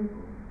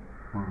labels.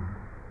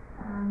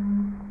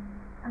 And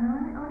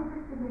I'm only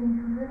just beginning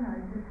to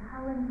realise just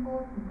how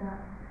important that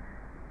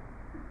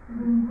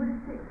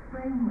linguistic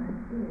framework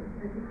is,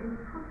 that it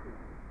puts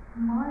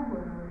my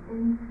world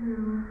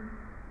into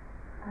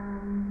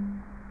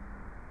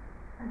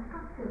a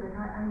structure that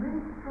I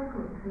really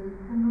struggle to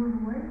move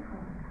away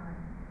from at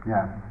times.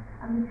 Yeah.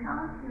 And the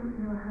chart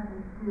you had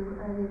us do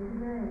earlier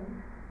today,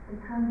 the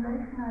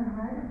translation I've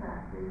read of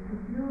that is the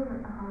jewel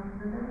at the heart of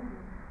the letter.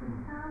 It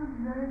sounds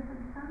very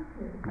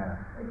substantive. Yeah.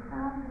 It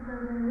sounds as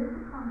though there is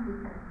a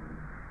concrete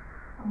essence.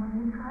 And when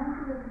you're trying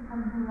to look at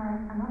something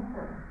like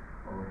anatta,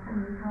 or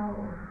shunyata,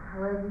 or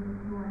however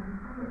you want to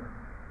say it,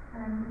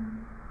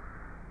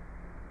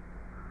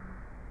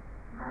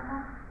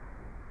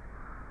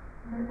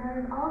 there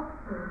is also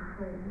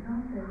phrases,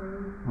 aren't there?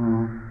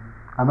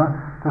 And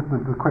that's just the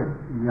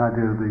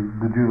idea of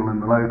the jewel in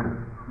the lotus.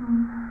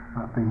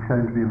 That's being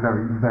shown to be a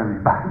very, very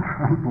bad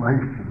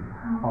translation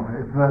of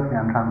it. It's virtually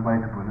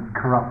untranslatable, and it's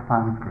corrupt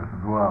Sanskrit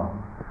as well.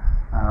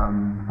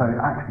 So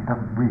it actually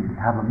doesn't really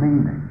have a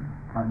meaning.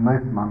 Like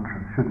most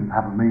mantras shouldn't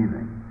have a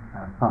meaning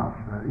as such.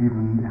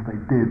 Even if they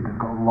did,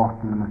 they've got lost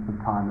in the midst of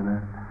time, and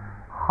they're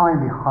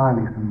highly,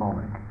 highly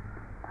symbolic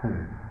too.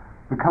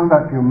 But coming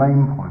back to your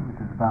main point,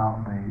 which is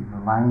about the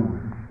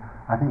language,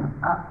 I think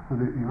that's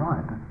absolutely right.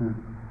 This is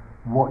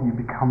what you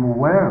become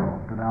aware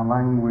of, that our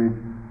language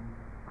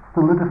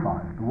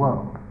solidifies the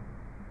world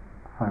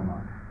so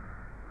much.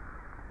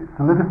 It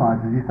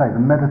solidifies, as you say,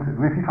 the meditative.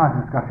 If you try to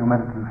discuss your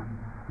meditative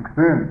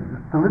experiences,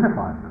 it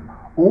solidifies them.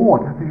 Or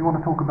just if you want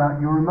to talk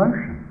about your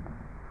emotions,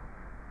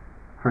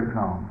 for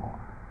example.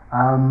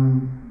 I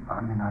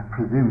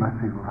presume most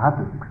people have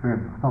had this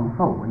experience of some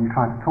sort. When you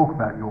try to talk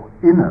about your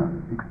inner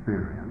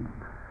experience,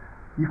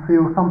 you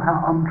feel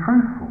somehow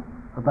untruthful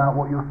about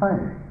what you're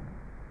saying,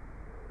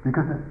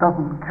 because it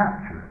doesn't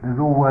capture it.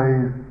 There's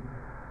always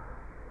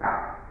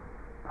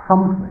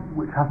something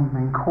which hasn't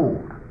been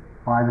caught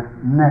by this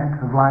net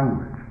of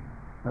language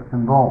that's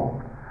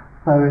involved.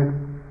 So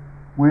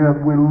we're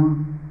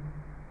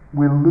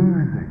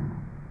losing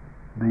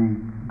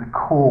the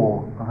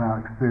core of our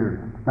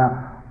experience.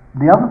 Now,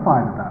 the other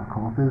side of that, of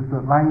course, is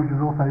that language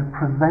is also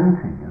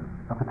presenting us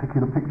a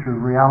particular picture of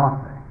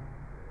reality,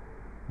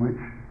 which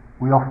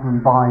we often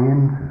buy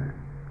into,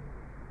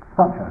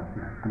 such as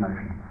the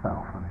notion of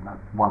self. I mean, that's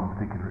one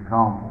particular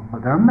example,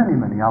 but there are many,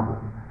 many others.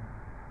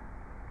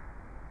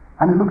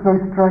 And it looks very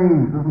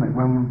strange, doesn't it,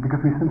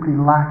 because we simply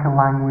lack a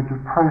language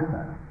of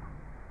process.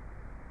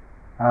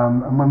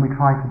 And when we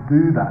try to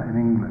do that in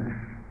English,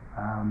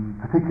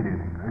 particularly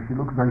in English, it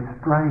looks very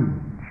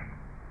strange.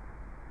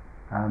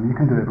 You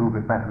can do it a little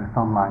bit better with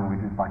some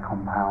languages by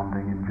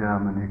compounding. In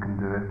German you can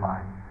do it by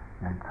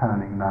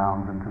turning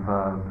nouns into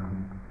verbs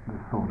and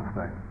this sort of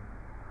thing.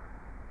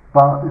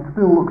 But it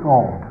still looks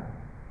odd.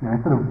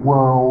 Instead of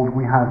world,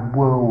 we have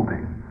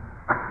worlding.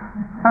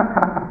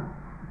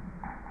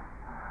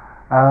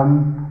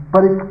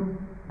 But it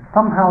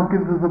somehow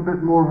gives us a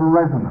bit more of a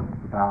resonance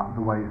about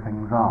the way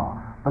things are.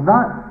 But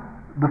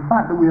the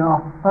fact that we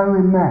are so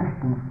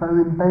enmeshed and so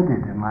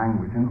embedded in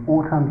language in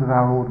all terms of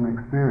our ordinary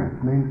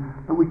experience means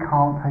that we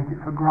can't take it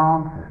for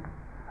granted.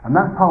 And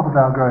that's part of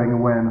our growing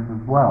awareness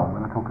as well,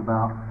 when I talk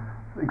about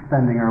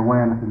extending our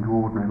awareness into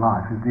ordinary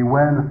life, is the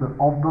awareness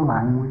of the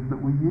language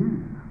that we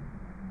use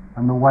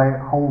and the way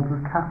it holds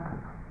us captive.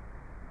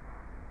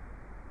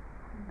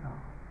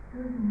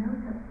 There was a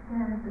note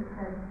upstairs that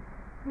said,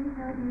 "Please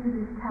don't use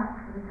this tap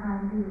for the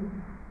time being."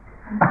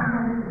 And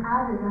someone has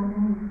added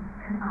underneath,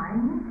 "Can I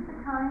use the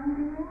time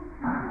being?"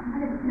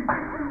 And it's just a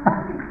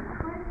dramatic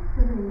twist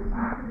to the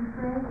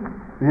phrase.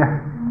 Yeah.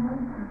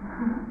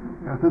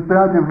 Yes, it's the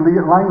idea of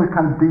language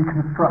kind of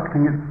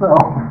deconstructing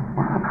itself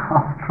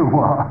after a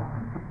while.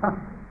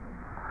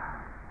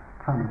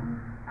 I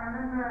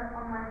remember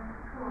on my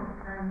course,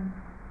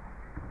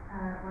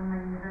 one of my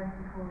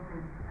university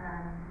courses,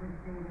 was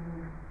dealing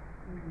with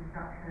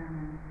deconstruction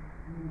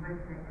and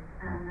linguistics,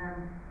 and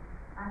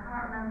I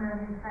can't remember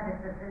who said it,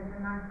 but there's a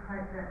nice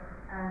quote that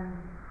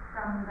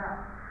sums up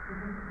the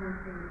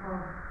difficulty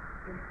of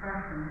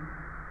expression,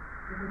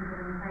 the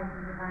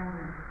limitations of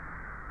language,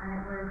 and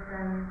it was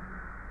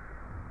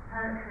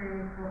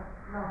poetry is what's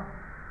lost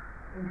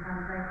in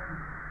translation.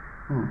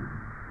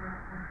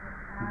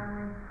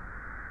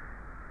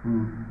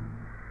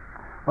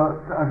 Well,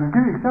 shall I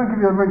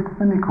give you a very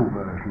cynical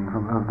version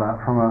of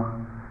that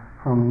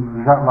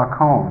from Jacques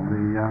Lacan, the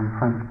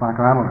French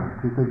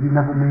psychoanalyst, who says, "You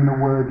never mean a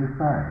word you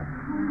say."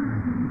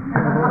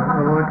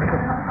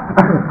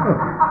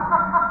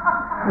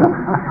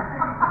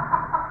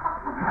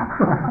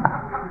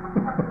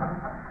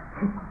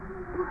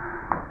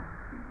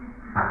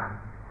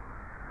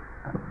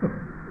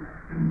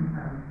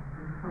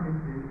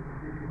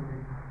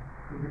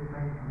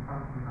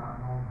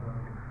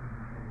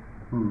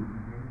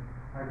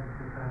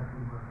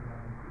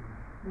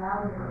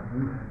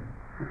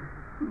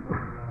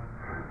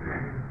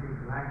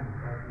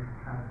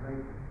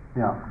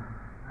 Yeah.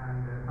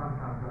 And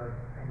sometimes I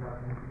end up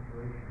in a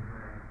situation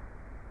where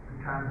the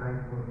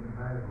translator wasn't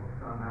available,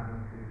 so I'm having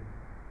to,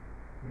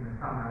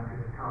 somehow do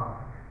a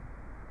task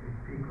with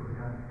people who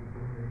don't speak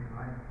English,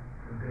 right?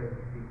 Who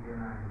barely speak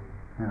their language.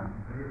 Yeah.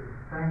 But it's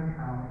strange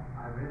how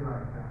I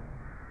realise that,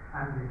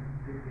 and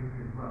this week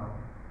as well,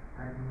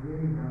 that you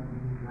really don't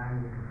need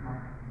language as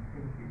much as you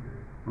think you do.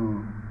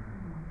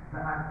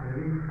 But there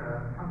is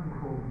something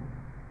called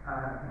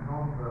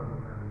non-verbal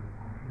level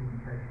of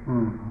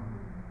communication.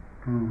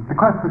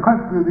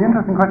 The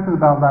interesting question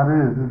about that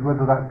is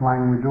whether that's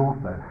language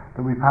also,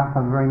 that we perhaps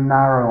have a very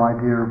narrow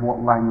idea of what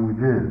language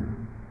is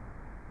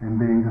in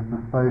being just a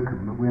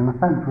spoken, but in a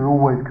sense we're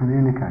always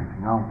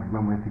communicating, aren't we,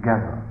 when we're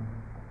together,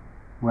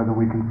 whether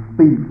we can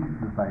speak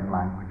the same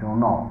language or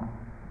not.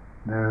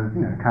 There is,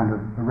 kind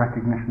of a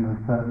recognition of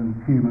certain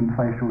human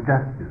facial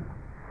gestures,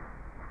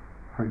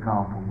 for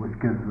example, which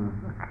gives us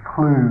a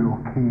clue or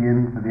key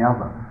into the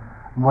other.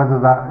 And whether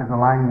that is a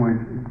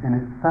language in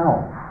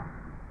itself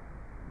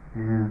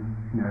is,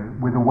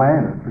 with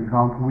awareness, for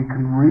example, we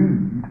can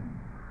read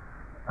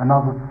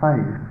another's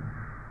face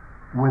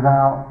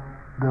without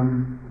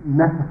them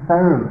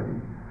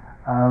necessarily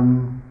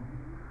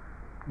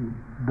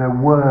their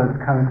words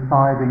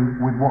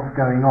coinciding with what's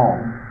going on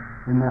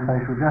in their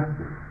facial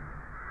gestures.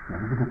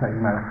 You could say,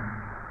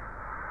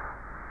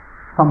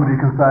 somebody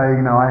can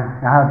say,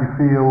 how do you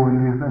feel?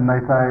 And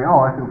they say,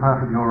 oh, I feel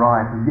perfectly all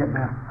right, and yet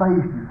their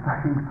face is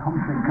saying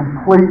something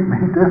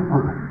completely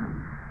different.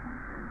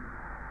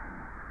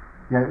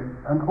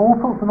 And all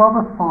sorts of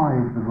other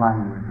sides of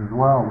language as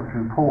well, which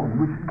are important,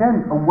 which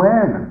again,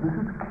 awareness, this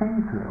is key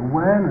to it.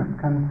 Awareness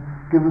can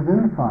give us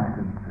insight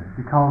into it,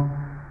 because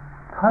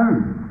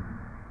tone,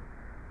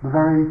 the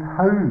very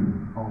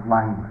tone of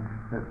language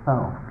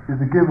itself, is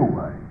a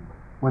giveaway.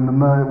 When,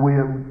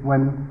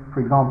 for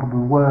example,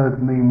 the words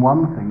mean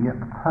one thing, yet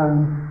the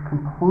tone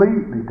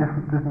completely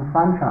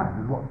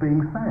disenfranchises what's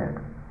being said.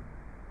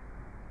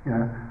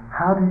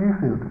 How do you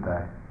feel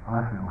today?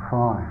 I feel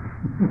fine.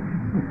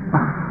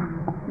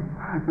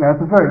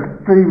 That's a very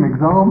extreme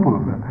example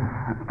of it.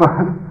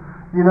 But,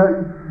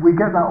 we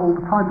get that all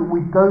the time, but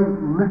we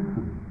don't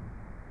listen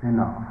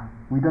enough.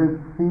 We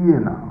don't see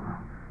enough.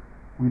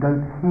 We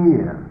don't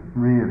hear,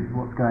 really,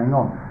 what's going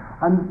on.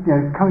 And,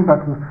 coming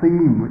back to the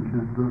theme, which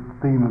is the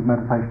theme of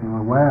meditation and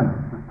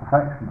awareness, this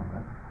perfection of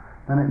it,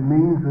 then it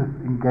means this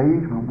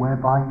engagement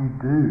whereby you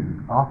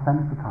are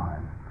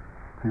sensitized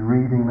to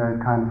reading those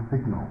kind of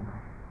signals,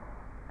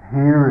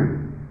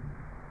 hearing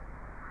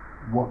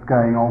what's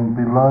going on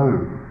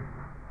below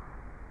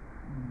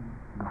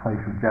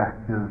facial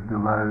gestures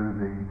below,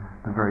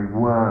 the very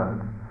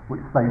words,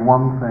 which say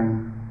one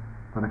thing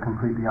but are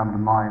completely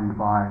undermined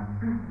by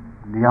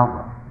the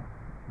other.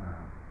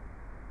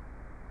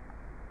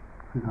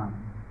 Suzanne?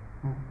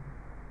 Yeah.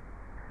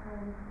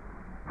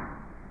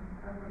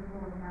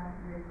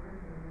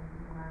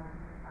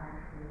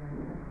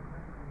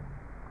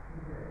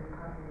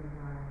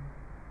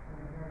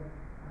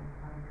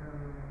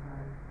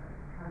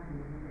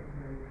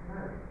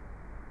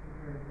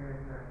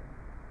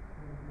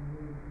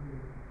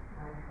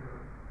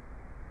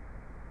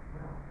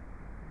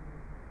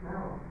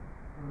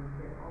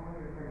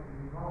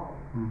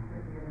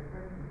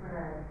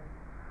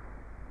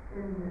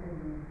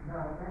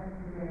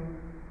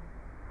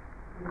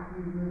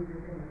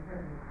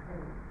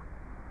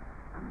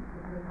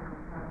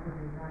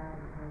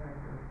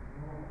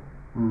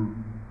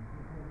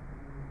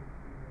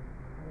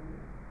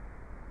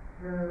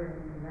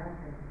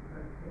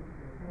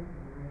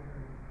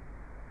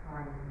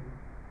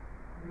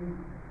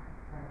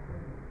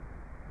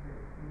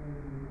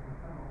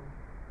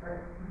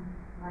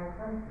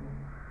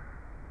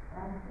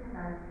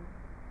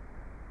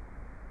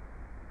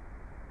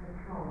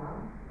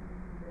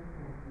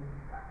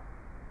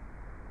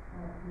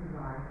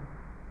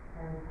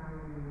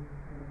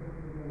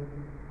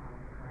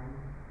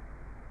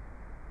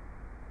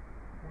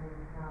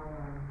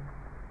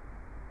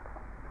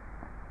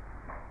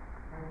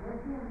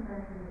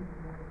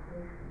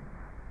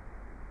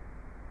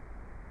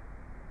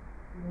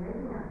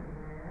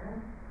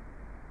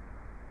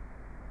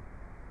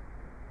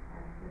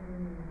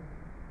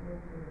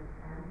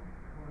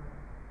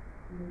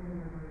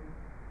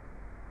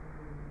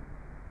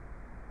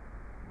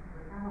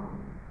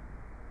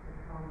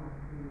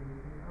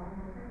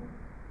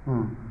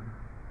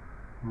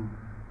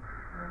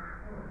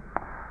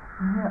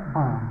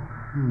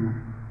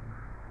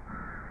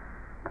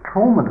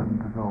 Trauma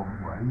doesn't dissolve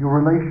away,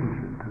 your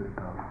relationship to it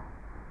does.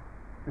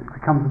 It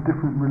becomes a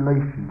different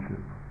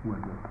relationship with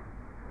it.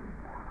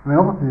 I mean,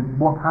 obviously,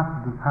 what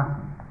happened has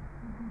happened.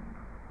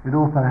 It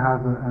also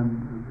has a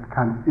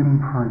kind of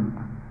imprint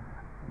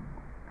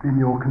in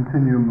your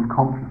continuum of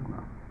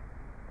consciousness.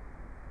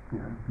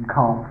 You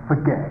can't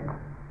forget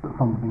that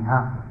something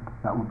happened.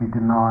 That would be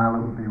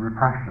denial, it would be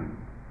repression.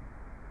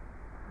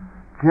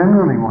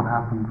 Generally, what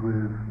happens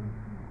with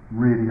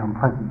really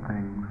unpleasant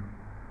things,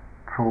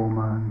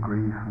 trauma and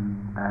grief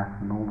and death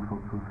and all the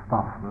sorts of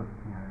stuff that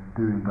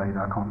do invade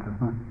our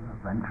consciousness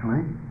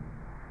eventually,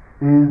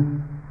 is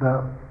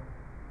that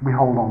we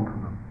hold on to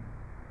them.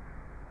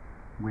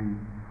 We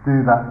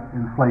do that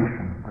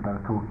inflation that I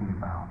was talking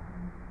about,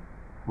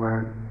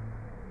 where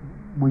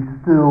we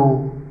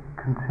still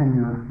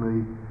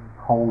continuously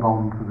hold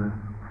on to this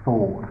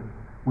thought.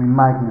 We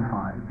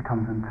magnify it, it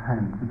becomes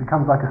intense, it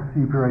becomes like a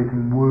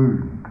suppurating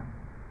wound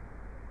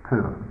to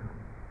us.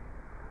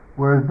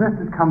 Whereas this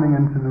is coming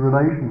into the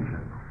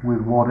relationship with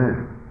what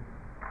is,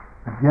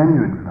 a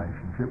genuine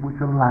relationship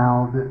which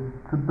allows it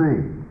to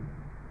be.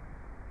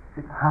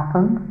 It's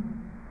happened.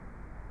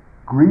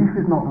 Grief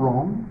is not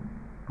wrong.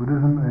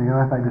 Buddhism,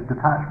 I say this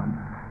detachment,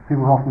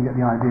 people often get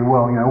the idea,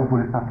 well, all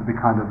Buddhists have to be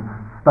kind of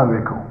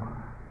stoical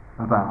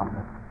about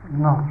it.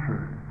 Not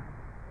true.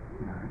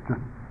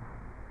 Just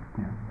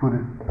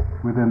Buddhists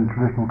within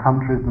traditional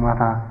countries, no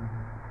matter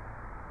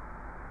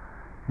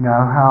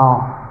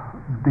how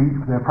deep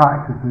their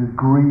practices,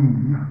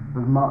 grieve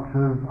as much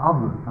as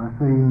others. I've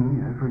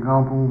seen, for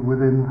example,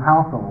 within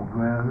households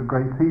where a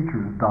great teacher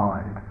has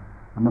died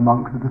and the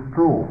monks are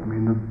distraught. I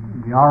mean,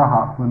 the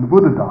Arahats, when the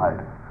Buddha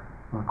died,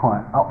 were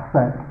quite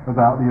upset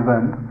about the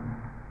event.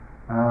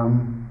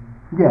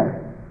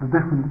 Yet, the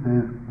difference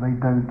is they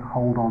don't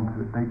hold on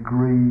to it. They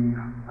grieve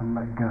and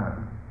let go.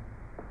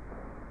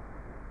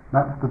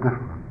 That's the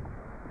difference.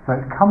 So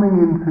it's coming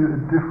into a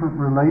different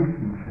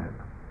relationship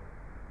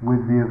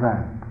with the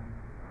event,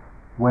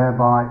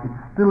 whereby it's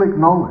still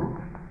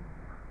acknowledged,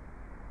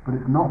 but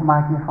it's not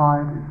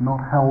magnified, it's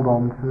not held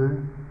on to,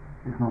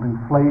 it's not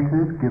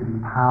inflated,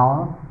 given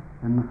power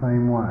in the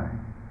same way.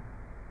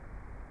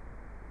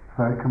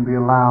 So it can be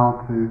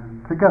allowed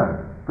to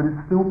go, but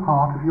it's still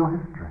part of your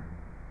history.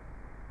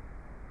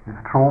 If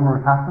trauma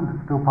has happened,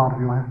 it's still part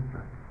of your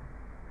history.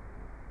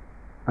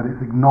 But it's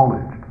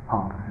acknowledged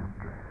part of history.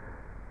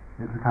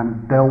 It's a kind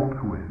of dealt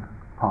with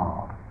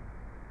part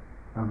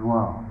as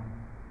well.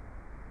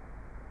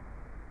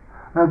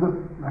 Now,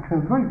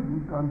 actually,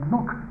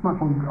 not so much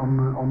on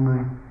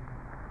the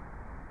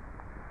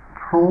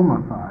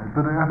trauma side,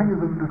 but I think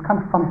there's a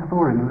kind of funny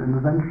story in the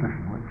Zen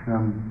tradition, which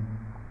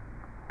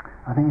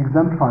I think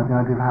exemplifies the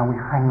idea of how we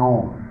hang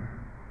on.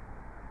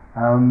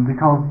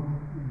 Because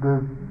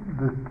the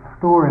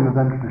story in the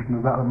Zen tradition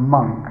is about a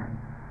monk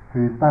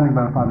who's standing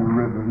by the side of a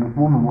river, and this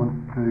woman wants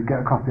to get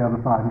across the other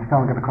side, and she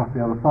can't get across the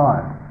other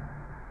side.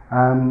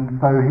 And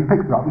so he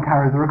picks her up and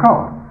carries her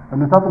across. And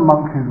this other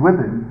monk who's with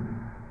him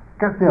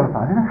gets to the other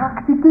side. He says, how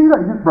can you do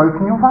that? You've just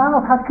broken your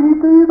vows. How can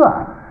you do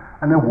that?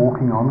 And they're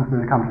walking on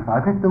through the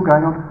countryside. He's still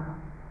going on,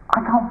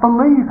 I can't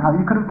believe how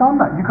you could have done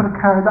that. You could have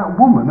carried that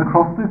woman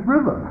across this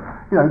river.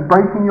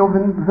 breaking your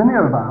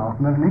vinaya vows,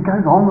 and he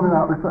goes on with it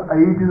out this for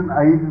ages and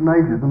ages and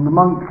ages, and the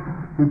monk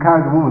who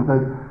carried the woman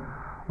says,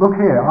 look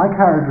here, I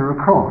carried her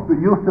across, but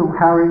you're still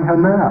carrying her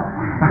now.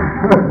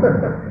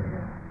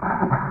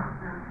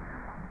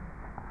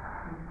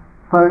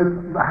 So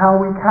it's how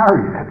we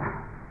carry it.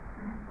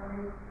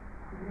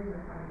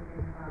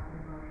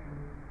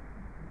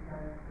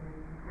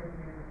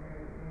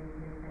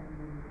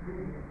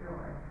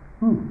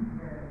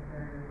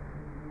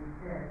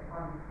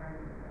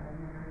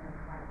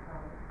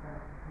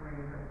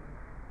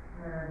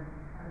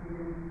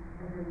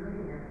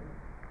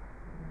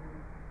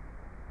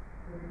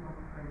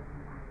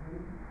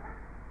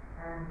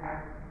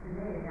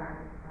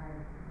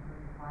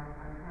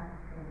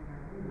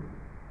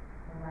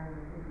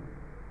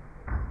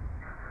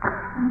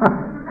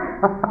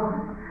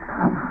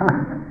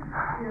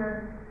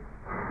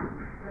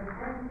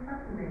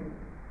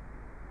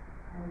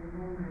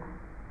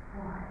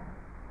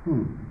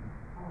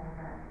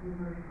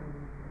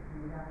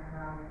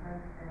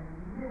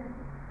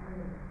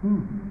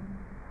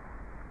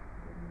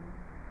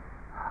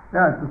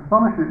 Yeah, it's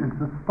astonishing,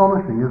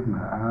 isn't it? And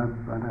I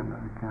don't know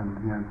if you can,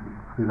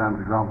 see that as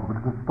an example,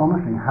 but it's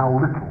astonishing how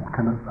little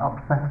can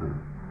upset us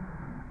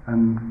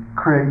and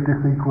create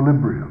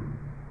disequilibrium.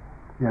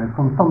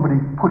 From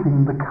somebody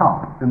putting the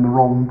cup in the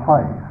wrong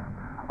place.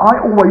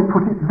 I always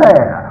put it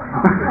there.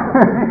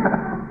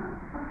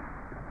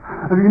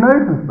 Have you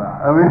noticed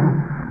that? I mean,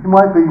 it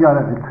might be,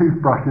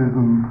 toothbrushes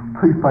and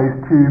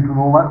toothpaste tubes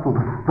and all that sort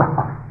of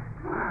stuff.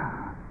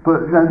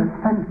 But, this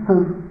sense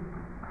of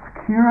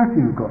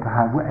security we've got to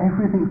have, where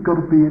everything's got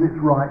to be in its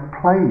right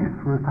place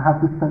for us to have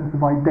this sense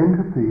of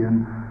identity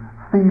and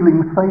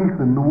feeling safe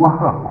in the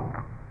world.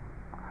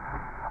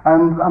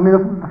 And, I mean,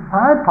 the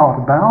sad part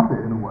about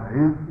it, in a way,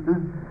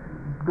 is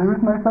there is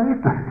no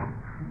safety.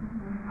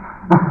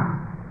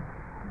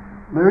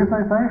 There is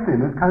no safety,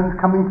 and it's kind of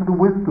coming to the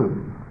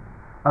wisdom.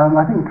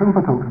 I think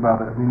Trungpa talks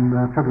about it. I mean,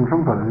 Chogyam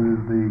Trungpa, who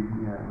is the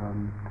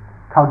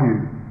Kagyu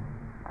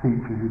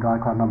teacher who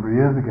died quite a number of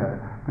years ago,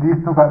 but he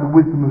used to talk about the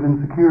wisdom of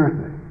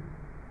insecurity.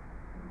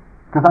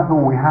 Because that's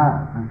all we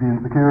have, is the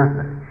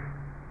insecurity.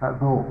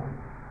 That's all.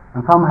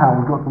 And somehow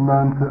we've got to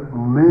learn to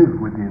live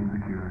with the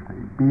insecurity,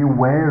 be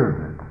aware of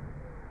it,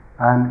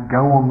 and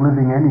go on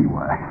living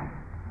anyway.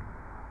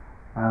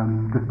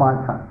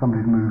 Despite the fact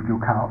somebody's moved your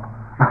cup.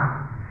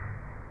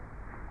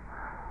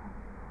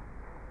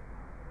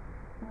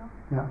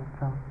 Yeah,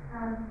 so. Is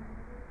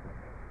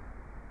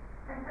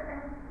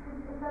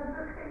that a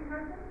book that you've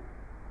written?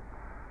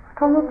 I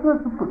can't remember there's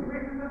a book.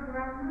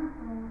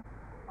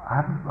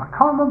 I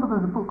can't remember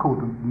there's a book called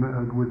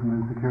Wisdom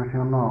and Insecurity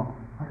or not.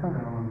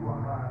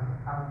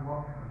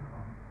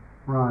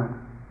 Right.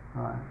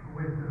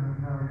 Wisdom and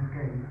No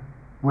Escape.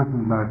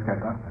 Wisdom and No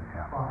Escape, that's it,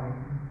 yeah. By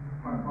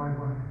one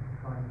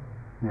disciple.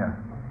 Yeah.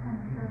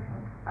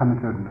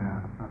 Penetrating,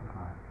 yeah, that's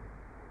right.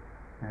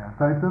 Yeah,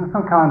 so there's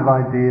some kind of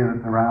idea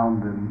that's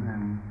around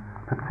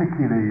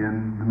particularly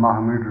in the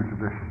Mahamudra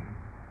tradition,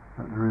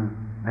 that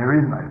there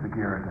is no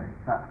security.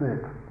 That's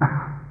it.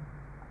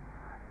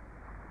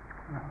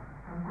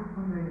 I'm just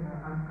wondering,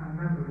 I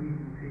remember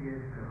reading 2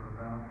 years ago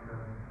about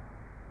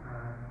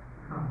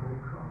some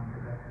book on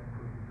Tibetan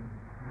Buddhism,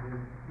 and it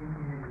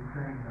was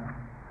saying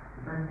that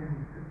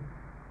Tibetans,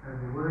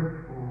 the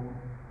word for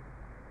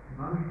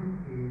emotion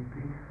is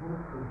peaceful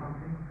or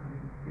something.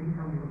 Can you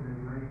tell me what the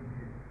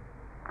relationship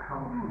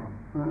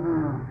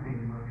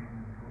between emotion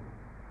and thought?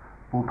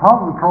 Well,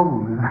 part of the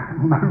problem is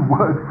there's no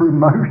word for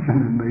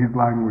emotion in these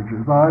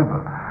languages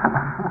either.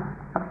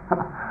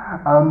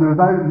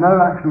 There's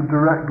no actual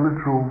direct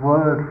literal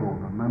word for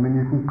them. I mean,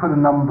 you can put a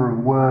number of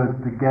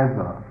words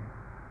together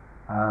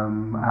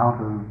out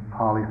of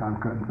Pali,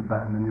 Sanskrit and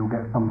Tibetan, and you'll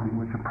get something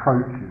which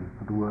approaches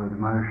to the word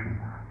emotion.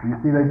 But you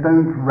see, they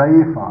don't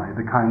reify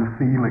the kind of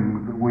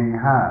feelings that we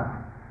have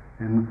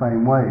in the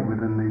same way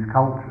within these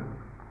cultures.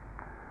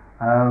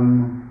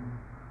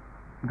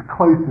 The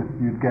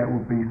closest you'd get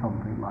would be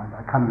something like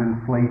that kind of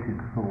inflated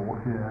thought,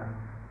 yeah.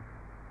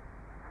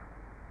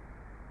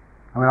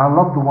 I mean, I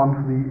love the one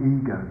for the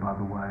ego, by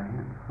the way.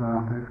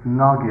 It's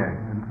Nagye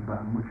in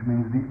Tibetan, which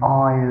means the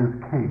I is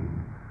king.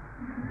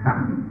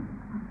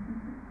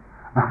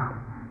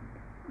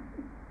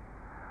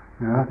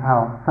 That's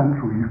how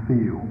central you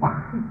feel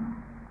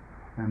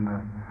in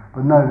this.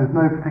 But no, there's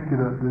no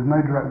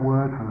direct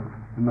word for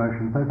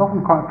emotion. So it's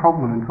often quite a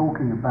problem in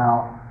talking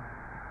about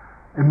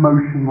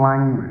emotion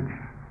language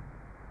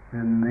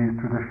in these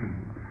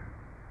traditions.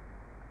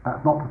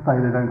 That's not to say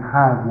they don't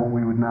have what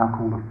we would now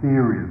call a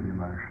theory of the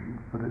emotions,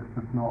 but it's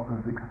just not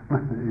as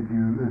explicit as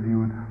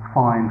you would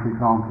find, for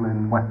example,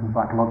 in Western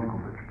psychological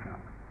literature.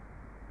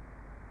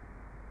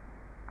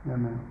 Yeah,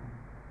 no.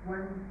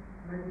 When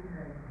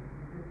meditating,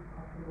 is it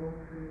possible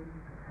to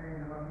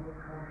attain a level of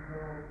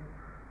control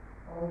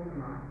over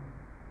the mind,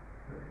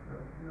 such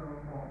that no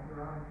thoughts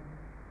arise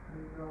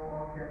and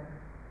no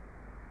objects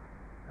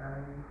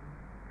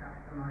catch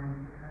the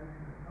mind's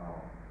attention at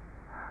all?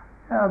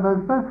 Yeah,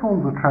 there's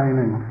forms of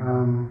training.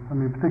 I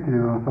mean,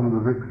 particularly on some of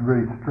the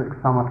really strict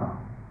samatha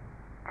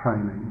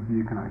training,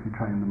 you can actually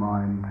train the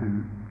mind to,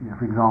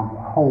 for example,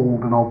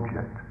 hold an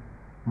object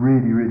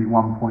really, really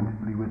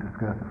one-pointedly where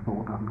discursive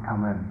thought doesn't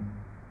come in.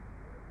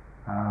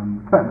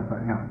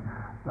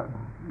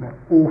 They're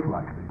awful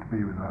actually to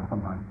be with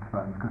sometimes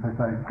Tibetans, because they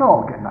say,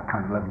 getting that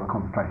kind of level of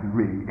concentration is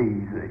really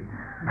easy.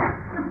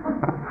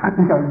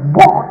 You go,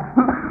 what?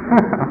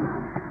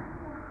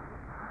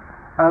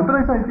 But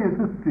they say,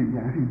 it's just,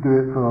 if you do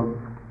it for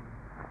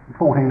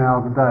 14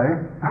 hours a day,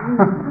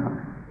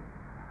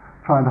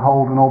 trying to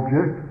hold an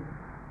object,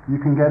 you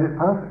can get it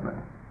perfectly.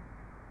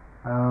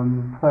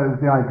 So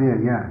the idea,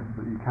 yes,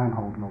 that you can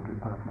hold an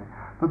object perfectly.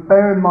 But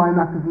bear in mind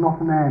that is not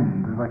an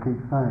end, as I keep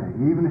saying.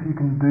 Even if you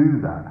can do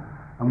that,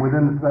 and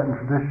within the Tibetan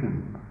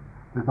tradition,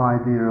 this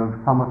idea of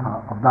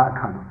samatha, of that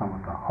kind of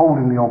samatha,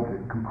 holding the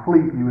object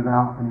completely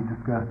without any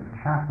discursive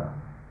chatter,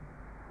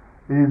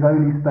 is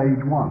only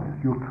stage one.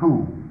 It's your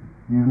tool.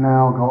 You've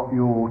now got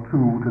your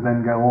tool to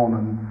then go on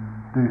and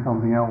do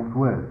something else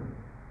with.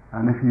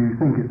 And if you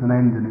think it's an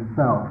end in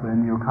itself,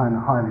 then you're kind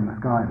of highly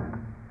misguided.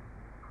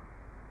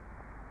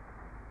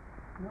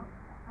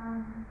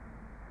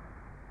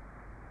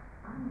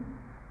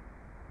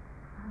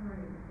 I'm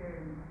really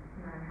experienced,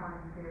 trying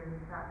to do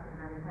that with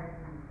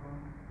meditation before.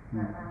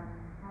 But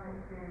my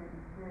experience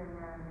doing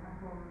a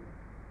form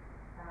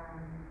of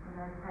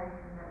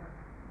meditation that's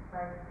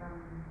based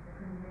on the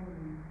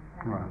Kundalini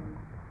energy. Right.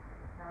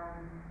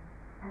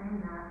 And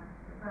in that,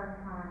 the first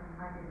time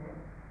I did it,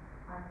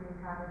 I seemed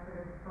to have a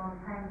sort of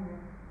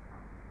spontaneous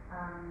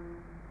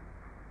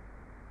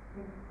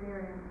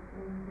experience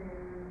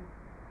into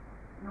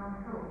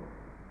non-thought.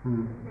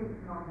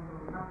 Complete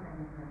non-thought,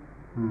 nothingness.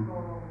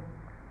 For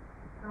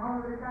the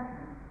whole of the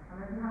session.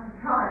 I didn't have to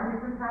try, and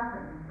it just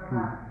happened for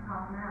about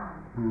half an hour.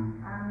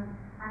 And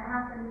it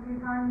happened a few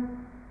times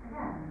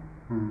again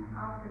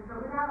after,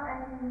 but without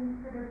any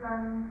sort of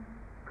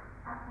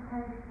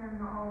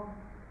application of,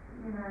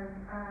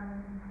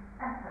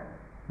 effort.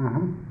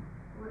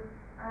 Which,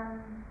 I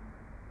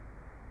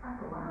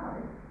thought, wow,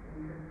 this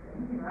is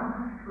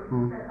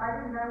interesting, but I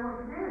didn't know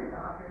what to do with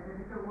it after. I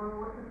just thought, well,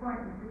 what's the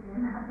point in sitting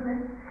in that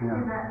bliss,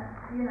 in that,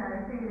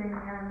 feeling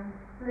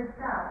blissed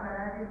out, but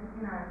I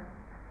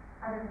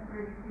didn't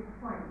really see the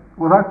point.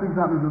 Well, that's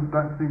exactly the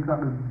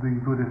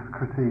Buddhist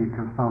critique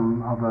of some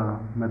other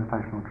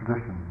meditational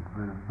traditions,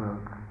 is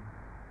that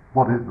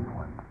what is the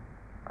point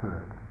to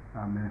it?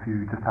 If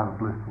you just have a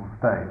blissful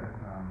state,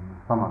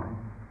 samadhi,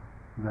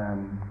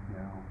 then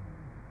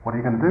what are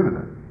you going to do with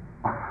it?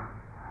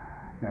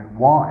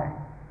 Why?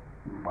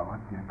 Well,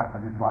 in fact, I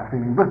just like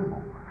feeling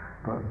blissful,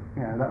 but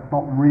that's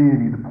not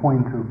really the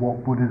point of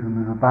what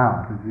Buddhism is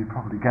about, as you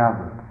probably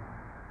gathered.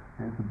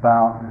 It's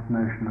about this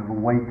notion of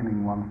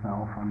awakening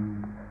oneself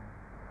and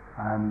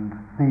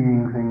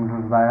seeing things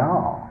as they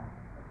are.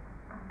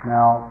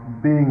 Now,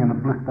 being in a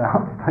blissed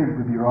out state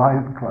with your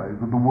eyes closed,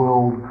 with the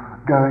world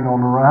going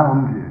on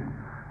around you,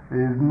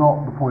 is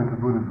not the point of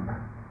Buddhism.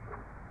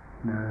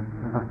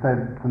 As I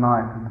said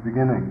tonight at the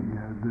beginning,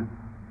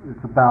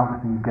 it's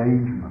about this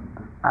engagement,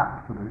 this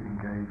absolute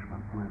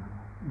engagement with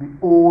the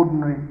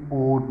ordinary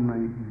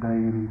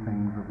daily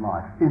things of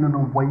life in an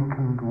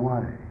awakened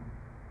way.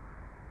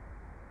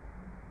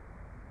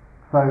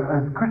 So,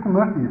 as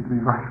Krishnamurti used to be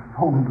very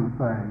fond of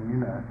saying, he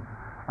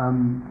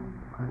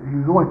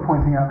was always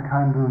pointing out the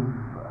kind of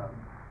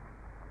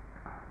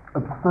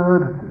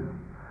absurdities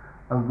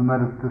of the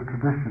meditative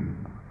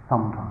traditions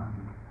sometimes.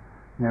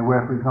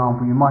 Where, for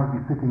example, you might be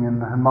sitting in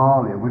the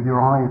Himalaya with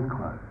your eyes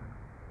closed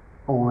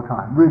all the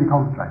time, really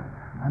concentrating,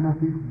 and there's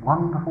these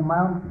wonderful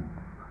mountains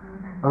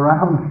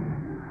around you,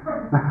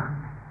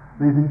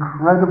 these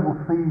incredible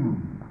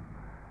scenes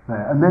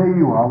there, and there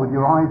you are with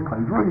your eyes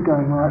closed, really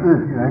going like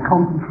this,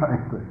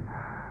 concentrating.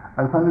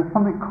 And so there's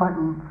something quite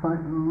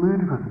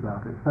ludicrous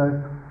about it.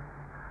 So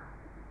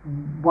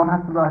one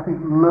has to, I think,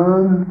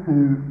 learn to,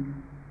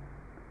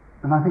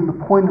 and I think the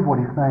point of what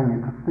he's saying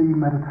is to see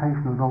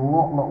meditation as a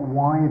lot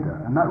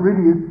wider, and that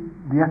really is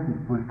the essence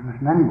of Buddhist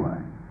tradition anyway,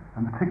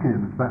 and particularly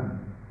in the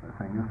Tibetan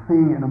thing, you're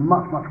seeing it in a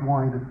much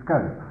wider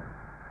scope.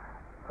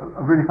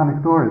 A really funny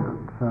story that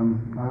I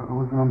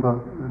always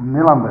remember,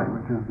 Nilambe,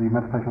 which is the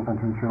meditation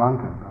centre in Sri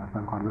Lanka, that I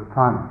spent quite a bit of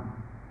time at.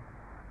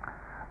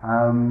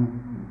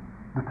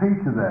 The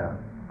teacher there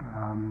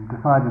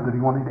decided that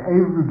he wanted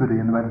everybody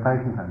in the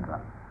meditation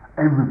centre,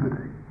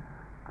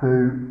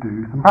 to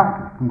do some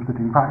practice, some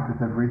sitting practice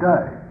every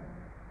day.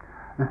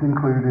 This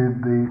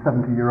included the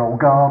 70-year-old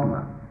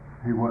gardener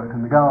who worked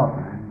in the garden,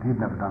 and he'd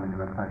never done any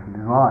meditation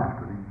in his life,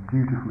 but he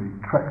dutifully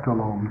trekked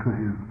along to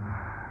his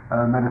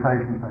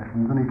meditation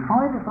sessions, and he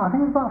tried it for, I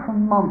think it was about for a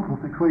month or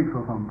 6 weeks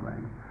or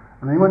something,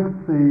 and then he went to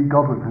see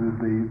Godwin, who was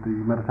the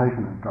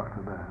meditation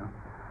instructor there,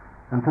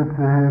 and said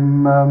to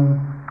him,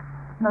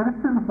 this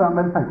isn't about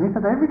meditation. He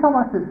said, every time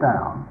I sit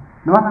down,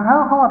 no matter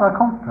how hard I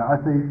concentrate, I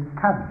see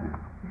cabbages,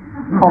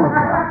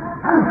 cauliflower,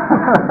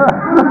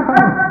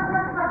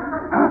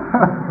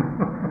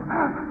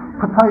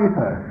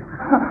 potatoes,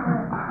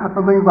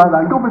 and things like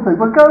that. And Godwin said,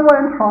 well, go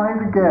away and try it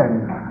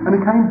again. And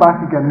he came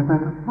back again and said,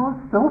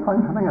 still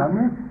throwing something at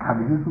me.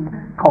 Cabbages and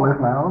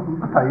cauliflowers and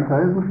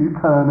potatoes and a few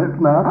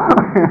turnips now.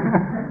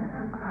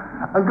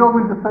 And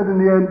Godwin just said in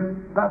the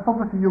end, that's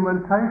obviously your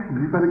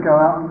meditation. You better go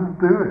out and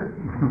just do it.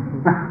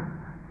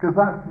 Because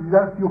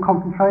that's your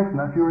concentration,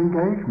 that's your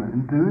engagement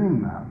in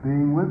doing that,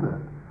 being with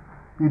it.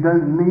 You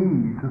don't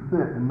need to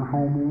sit in the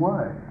formal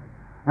way.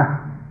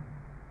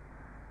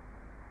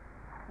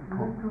 Do they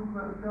talk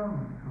about the Dharma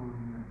at all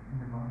in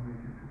the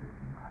Mahamudra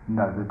tradition?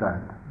 No, they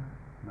don't.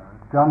 No.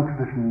 Jhana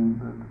tradition,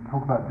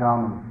 talk about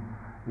jhanas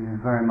is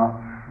very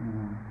much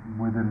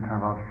within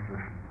Theravada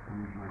tradition,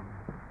 usually.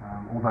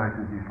 Although it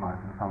is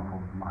utilised in some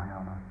forms of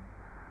Mahayana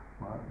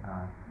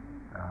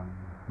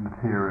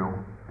material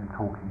in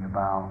talking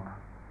about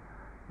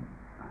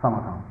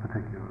samatha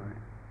particularly.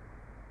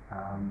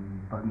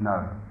 But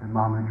no, in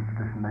Mahamudra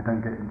tradition they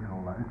don't get into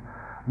all those.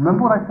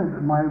 Remember what I said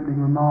in my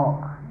opening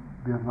remark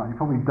the other night? You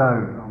probably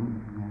don't,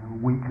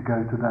 a week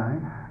ago today,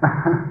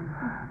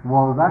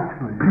 was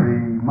actually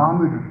the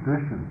Mahamudra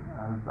tradition,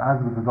 as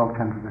with the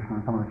Dzogchen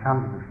tradition and some of the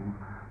Chan traditions,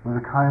 was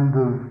a kind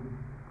of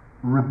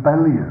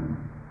rebellion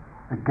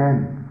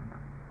against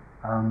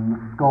the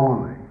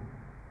scholarly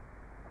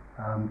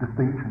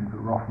distinctions that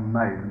were often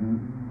made.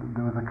 And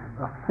there was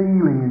a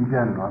feeling in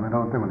general, I mean, I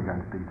don't want to go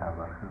into detail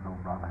about it because it's all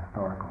rather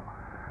historical.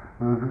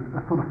 There was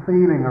a sort of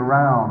feeling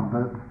around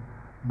that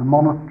the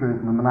monasteries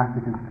and the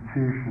monastic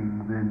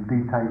institutions in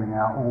detailing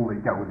out all the,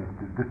 you need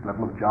to do this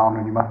level of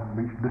jhana and you must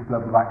reach this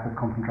level of access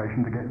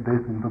concentration to get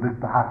this and for this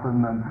to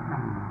happen, and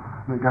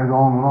it goes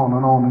on and on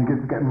and on, and you get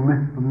to get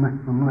lists and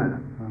lists and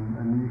lists.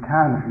 And you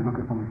can, if you look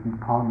at some of the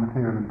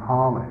material in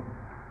Pali,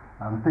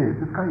 see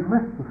it's just great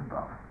lists of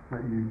stuff.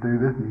 That you do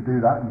this and you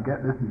do that and you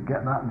get this and you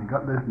get that and you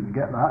got this and you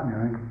get that,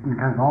 and it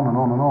goes on and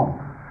on and on.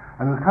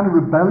 And there was kind of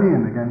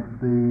rebellion against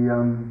the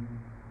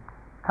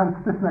kind of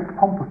stiff-necked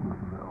pompousness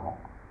of it all.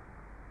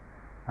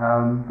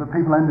 That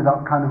people ended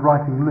up kind of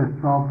writing lists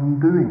rather than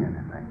doing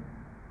anything.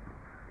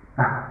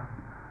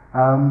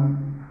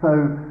 So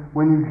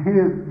when you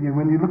hear,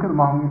 when you look at the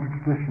Mahamudra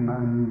tradition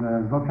and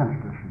Dzogchen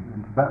tradition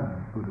in Tibetan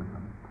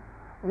Buddhism,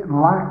 it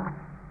lacks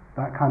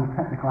that kind of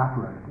technical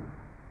apparatus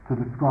to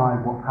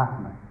describe what's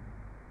happening.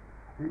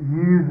 It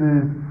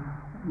uses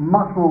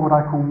much more what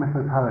I call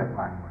mythopoeic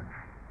language,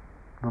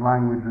 the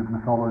language of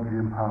mythology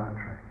and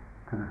poetry,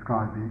 to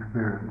describe the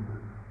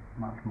experiences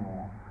much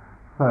more.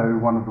 So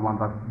one of the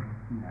ones I've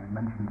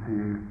mentioned to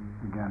you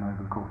again over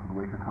the course of the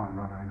week, I can't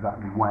remember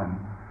exactly when,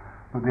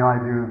 but the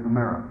idea of the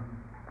mirror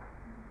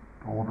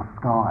or the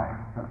sky,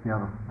 that's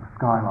the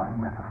sky-like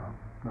metaphor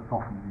that's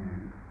often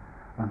used.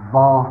 As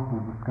vast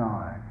as the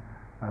sky,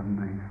 and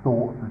the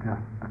thoughts are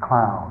just the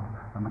clouds,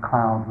 and the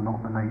clouds are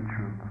not the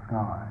nature of the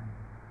sky.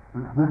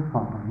 It's this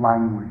sort of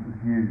language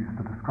that's used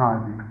to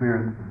describe the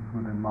experiences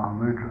within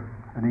Mahamudra,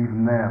 and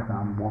even they're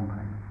found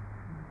wanting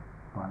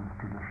by this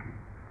tradition.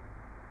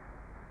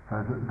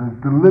 So there's a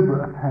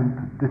deliberate attempt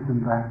to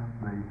disinvest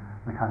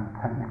the kind of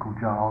technical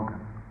jargon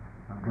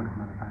of Buddhist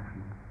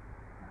meditation.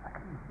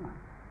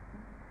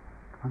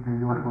 I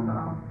think read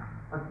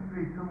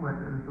somewhere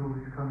that there's all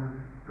these kind of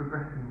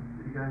progressions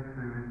that you go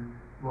through with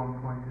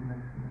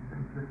one-pointedness and the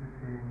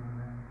simplicity and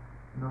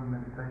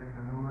non-meditation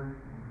and all those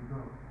things as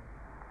well.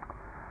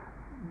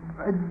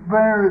 It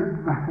varies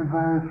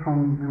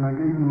from,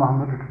 even the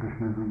Mahamudra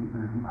tradition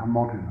is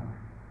homogeneous.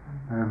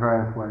 There are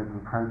various ways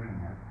of approaching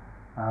it.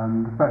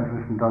 And the Tibetan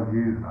tradition does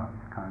use that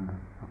kind of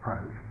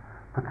approach,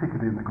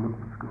 particularly in the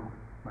Gelugpa school.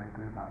 They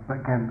do that.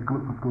 But again, the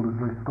Gelugpa school is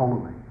a very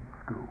scholarly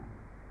school.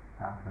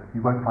 You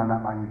won't find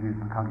that language used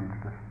in the Kangyur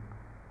tradition,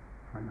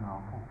 for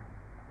example.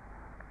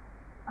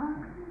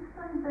 Can you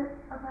explain a bit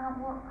about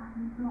what,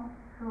 I'm not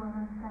sure I'm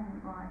understanding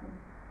it right, is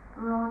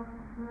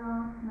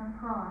Rajna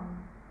pride?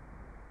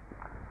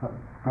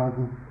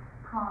 Rajna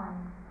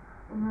pride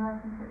in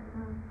relationship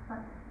to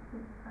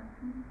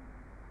satisfaction?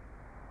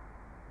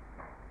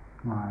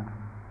 Right.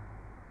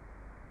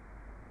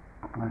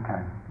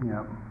 Okay,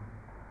 yeah.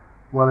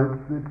 Well,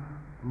 it's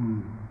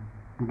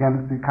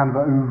again, it's the kind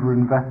of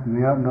over-investing.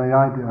 The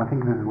idea, I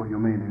think this is what you're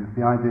meaning, is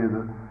the idea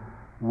that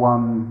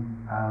one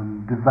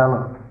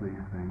develops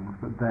these things,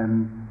 but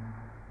then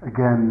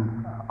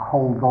again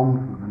holds on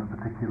to them in a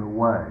particular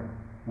way,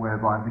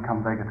 whereby it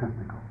becomes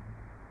egotistical.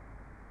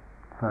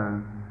 So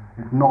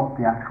it's not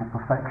the actual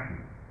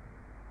perfection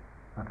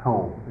at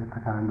all. It's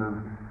a kind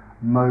of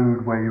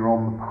mode where you're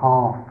on the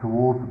path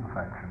towards the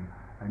perfection,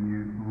 and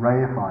you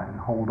reify it and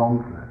hold on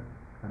to it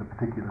at a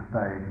particular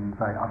stage and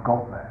say, I've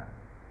got there.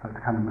 So it's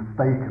a kind of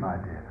mistaken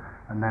idea,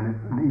 and then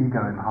it's an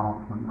ego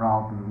enhancement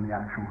rather than the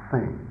actual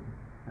thing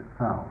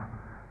itself.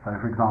 So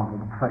for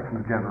example, the perfection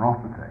of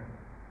generosity,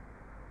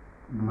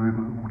 the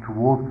movement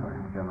towards the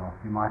perfection of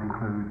generosity might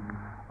include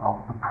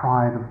the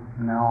pride of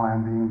now I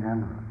am being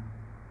generous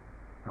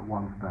at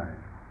one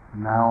stage,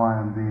 now I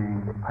am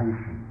being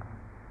patient.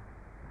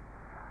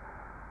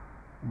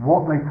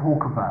 What they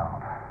talk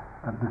about,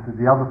 and this is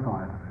the other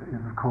side of it,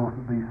 is of course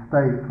that these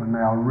states, when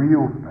they are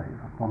real states,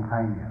 are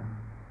spontaneous.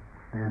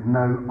 There's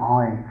no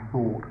I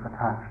thought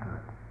attached to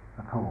it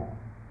at all.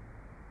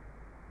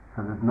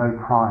 So there's no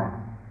pride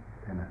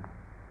in it.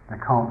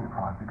 There can't be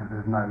pride because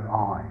there's no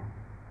I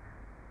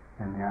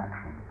in the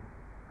action.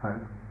 So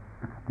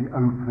it's the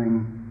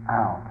opening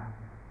out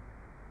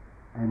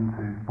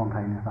into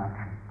spontaneous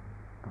action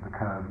that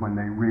occurs when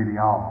they really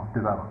are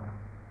developed.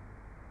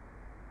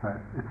 So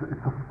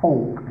it's a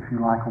fault, if you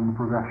like, on the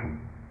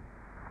progression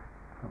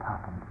that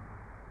happens.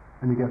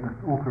 And you get this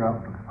all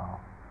throughout the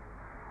style.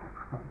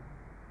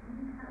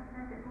 You have to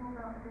know a bit more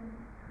about the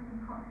difference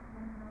between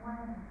consciousness and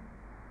awareness.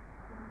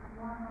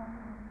 Why not?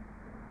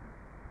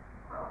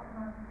 Quite often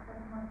I say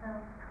to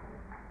myself,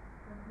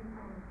 when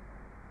people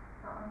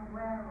that I'm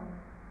aware of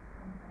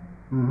something,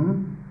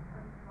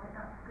 like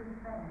that's a good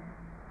thing.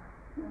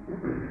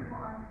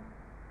 What I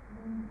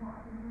mean is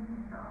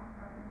that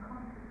I've been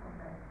conscious of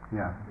it.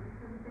 Yeah. It's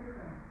sort of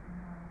different.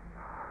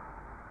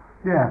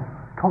 Yes,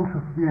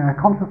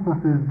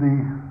 consciousness is the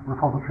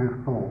repository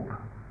of thought.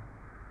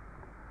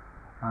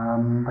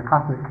 The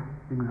classic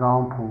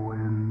example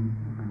in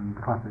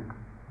the classic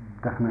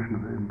definition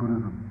of it in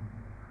Buddhism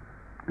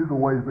is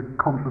always that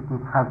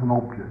consciousness has an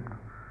object,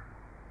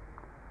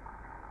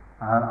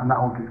 and that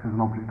object is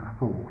an object of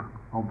thought,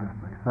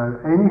 obviously. So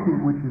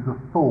anything which is a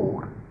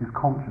thought is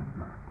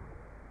consciousness.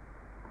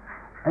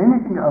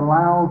 Anything that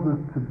allows us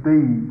to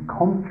be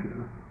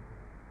conscious,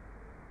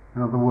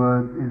 in other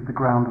words, is the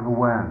ground of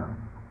awareness.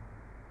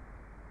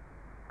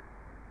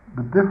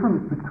 The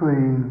difference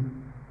between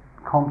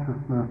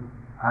consciousness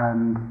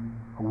and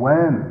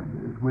awareness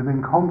is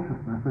within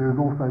consciousness there is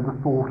also the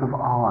thought of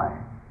I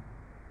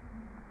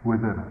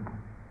within it.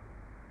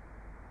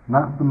 And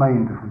that's the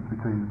main difference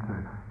between the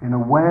two. In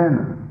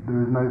awareness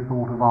there is no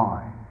thought of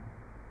I.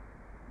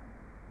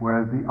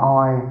 Whereas the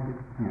I,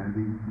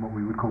 what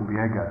we would call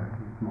the ego,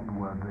 it's not the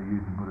word they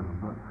use in Buddhism,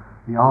 but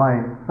the I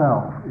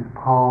itself is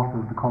part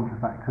of the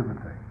conscious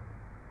activity.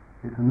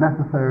 It's a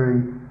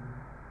necessary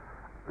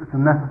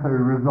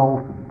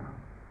resultant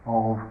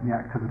of the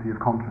activity of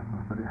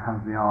consciousness that it has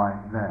the I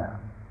there.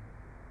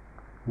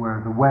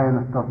 Whereas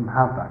awareness doesn't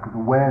have that, because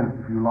awareness,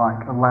 if you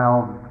like,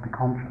 allows us to be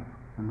conscious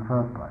in the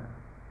first place.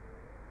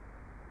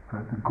 So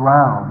it's a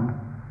ground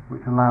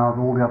which allows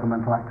all the other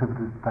mental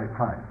activities to take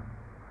place.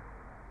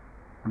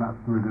 And that's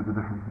really the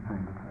difference between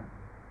the two.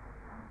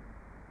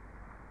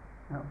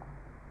 Yep.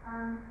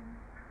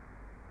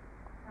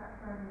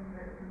 That's a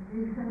bit of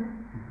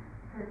confusion,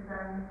 because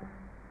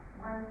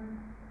when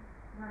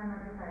I'm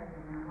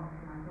meditating and I'm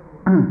watching my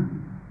thoughts,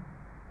 I'm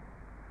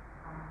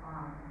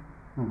fine.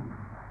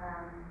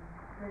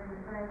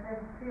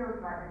 There feels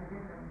like there's a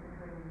difference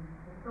between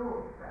the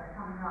thoughts that are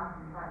coming up,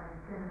 and like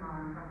there's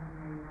cinema in front of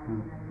me,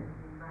 and there's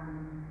these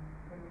random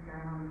things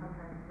going on,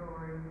 sometimes it's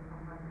stories,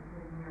 sometimes it's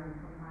linear,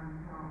 and sometimes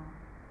it's not.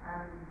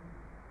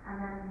 And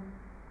then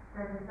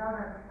there's this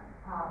other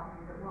part of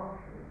me that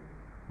watches,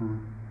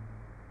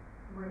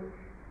 which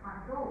I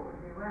thought was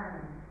the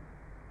awareness.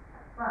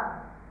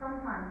 But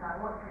sometimes I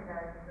watch it go,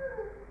 has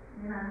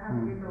a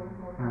giggle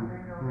or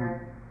something, or goes,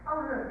 oh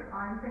look,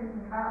 I'm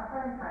thinking about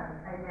so-and-so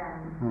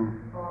again.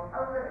 Or,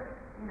 oh look,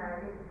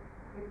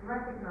 it's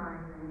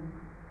recognising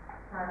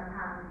certain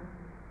patterns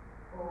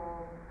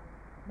or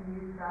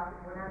new stuff,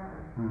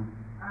 whatever.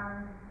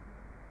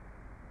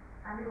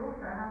 And it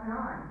also has an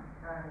eye.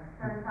 So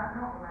is that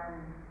not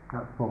awareness?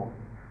 That's thought.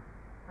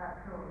 That's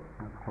thought.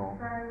 That's thought.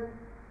 So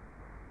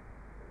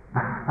how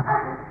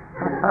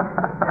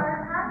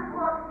do you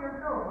watch your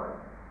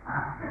thoughts?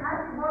 How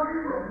do you watch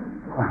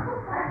them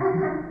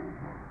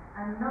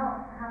and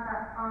not have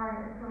that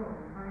eye at all?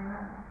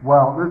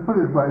 Well, let's put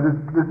it this way.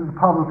 This is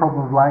part of the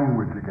problem of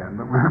language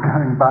again that we're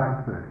going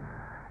back to.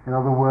 In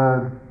other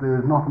words, there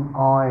is not an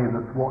eye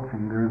that's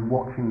watching. There is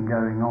watching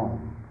going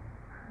on.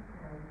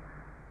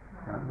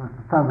 That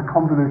sounds a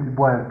convoluted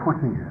way of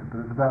putting it,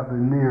 but it's about the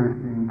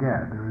nearest you can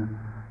get.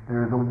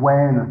 There is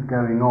awareness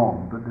going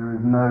on, but there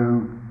is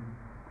no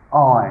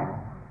I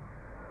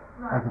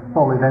as a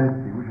solid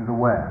entity which is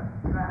aware.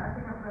 Right, I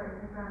think I've got it.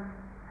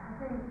 I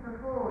think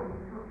before you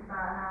talked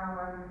about how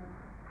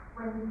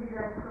when you see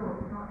those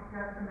thoughts, not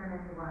just a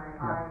minute away,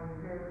 i.e.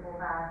 good or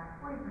bad,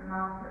 or even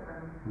laugh at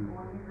them,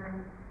 or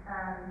even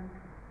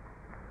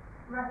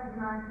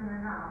recognise them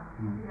enough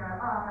to go,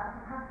 that's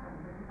a pattern,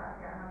 because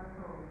that's yet another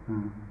thought.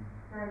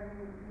 So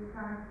you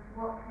kind of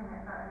watching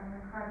it, but in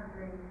an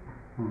incredibly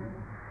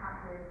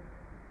passive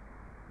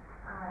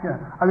way.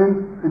 Yeah, I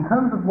mean, in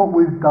terms of what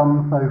we've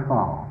done so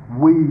far,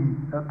 we,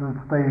 at the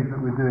stage that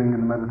we're doing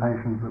in the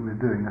meditations that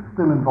we're doing, are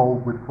still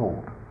involved with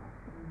thought.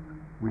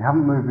 We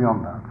haven't moved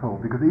beyond that at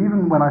all, because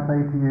even when I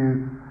say to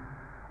you,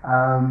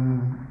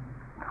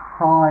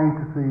 try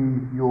to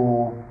see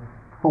your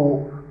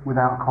thoughts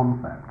without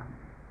concept,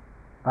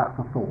 that's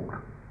a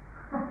thought.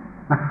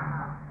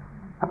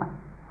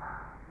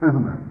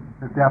 Isn't it?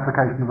 It's the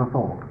application of a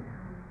thought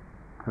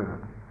to it.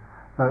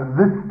 So at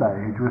this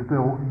stage we're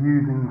still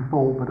using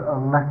thought but at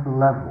a lesser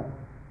level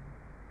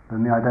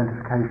than the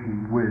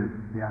identification with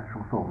the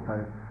actual thought.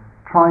 So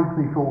trying to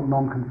see thought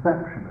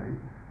non-conceptually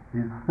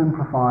is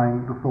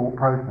simplifying the thought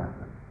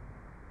processes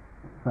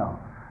itself.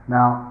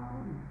 Now,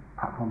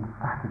 perhaps on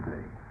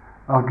Saturday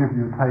I'll give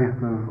you a taste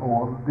of,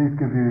 or at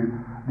least give you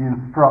the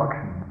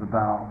instructions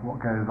about what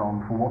goes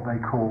on for what they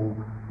call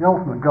the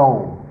ultimate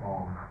goal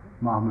of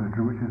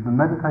Mahamudra, which is the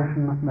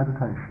meditation of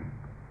meditation,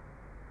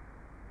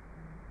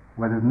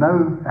 where there's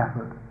no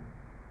effort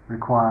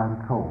required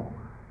at all,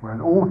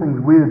 whereas all the things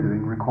we're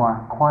doing require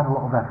quite a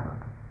lot of effort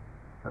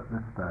at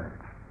this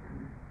stage.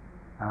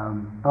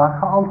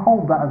 But I'll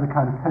hold that as a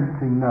kind of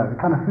tempting note, a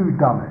kind of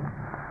whodunit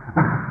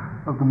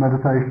of the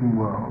meditation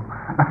world.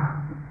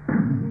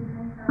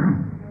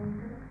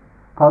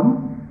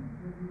 Pardon?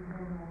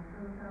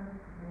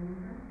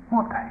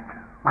 What danger?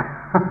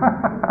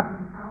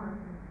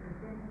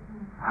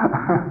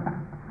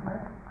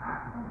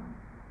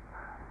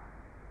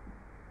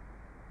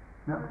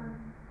 Yeah.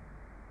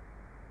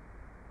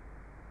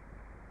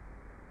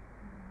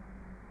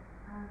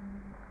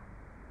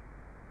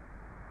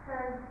 So,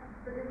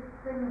 for this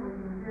thing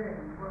we've been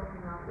doing,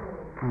 watching our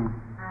thoughts, and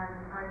I'm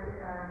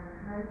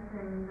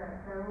noticing that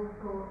there are all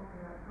thoughts,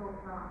 and that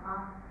thoughts are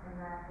us, and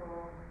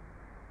therefore,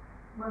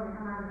 when we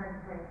come out of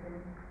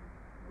meditation,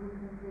 we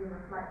can see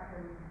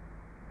reflections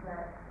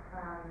that,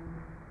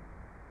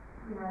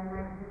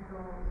 negative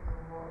thoughts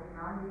or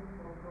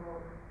unuseful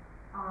thoughts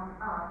aren't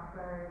us,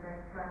 so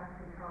they're stress,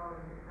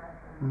 controllers, etc.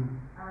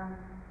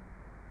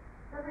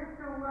 Does it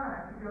still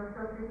work if you're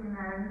still sitting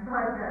there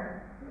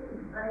inside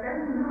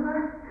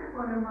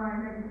one of my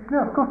negative thoughts?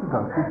 Yeah, of course it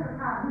does. There's the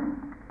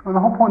pan. Well,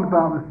 the whole point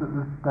about this at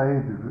this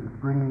stage is that it's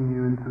bringing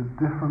you into a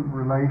different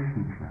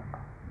relationship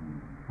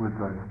with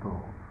those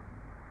thoughts.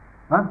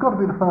 That's got to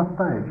be the first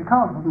stage. You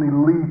can't suddenly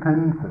leap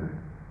into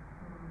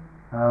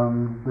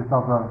this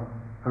other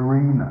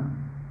arena.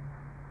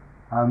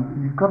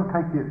 You've got to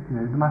take it,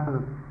 no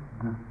matter,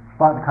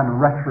 despite the kind of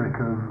rhetoric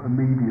of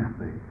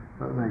immediacy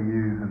that they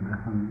use in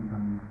this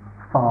and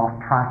fast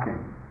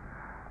tracking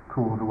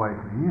towards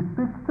awakening,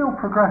 it's still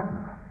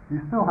progressive.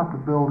 You still have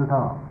to build it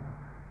up.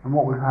 And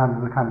what we've had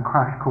is a kind of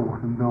crash course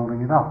in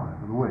building it up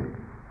over the week,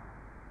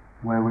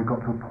 where we've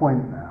got to a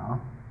point now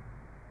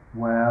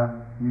where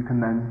you can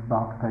then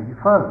start to take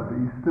it further, but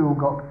you've still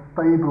got to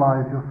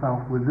stabilize yourself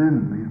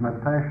within these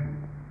meditations,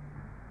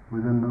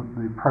 within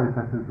the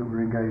processes that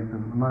we're engaged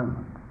in at the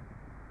moment.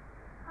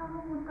 How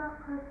long would that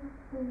process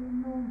be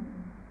normally?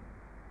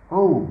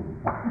 Oh!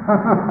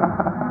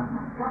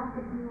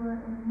 If you were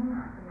in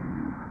monastery?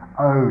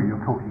 Oh,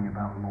 you're talking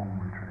about long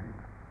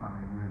retreats. I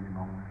mean, really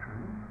long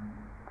retreats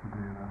to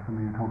do that. I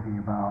mean, you're talking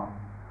about,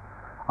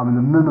 the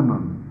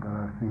minimum that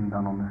I've seen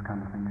done on this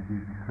kind of thing is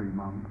usually 3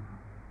 months.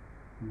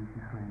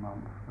 Usually 3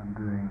 months, and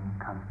doing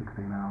kind of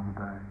 16 hours a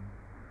day.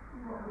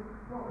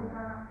 What was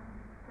that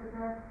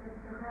today?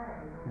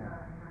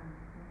 Yeah.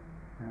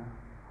 Yeah.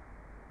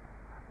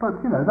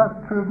 But, that's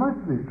true of most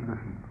of these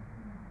traditions.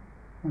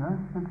 You're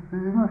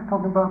not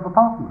talking about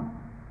Vipassana.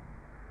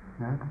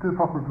 To do a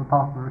proper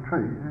Vipassana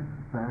retreat is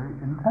very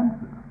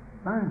intensive.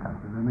 Very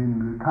intensive. I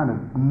mean, the kind of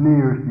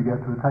nearest you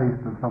get to a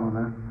taste of some of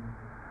this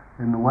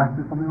in the West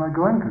is something like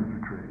Goenka's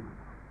retreat,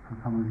 that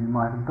some of you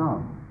might have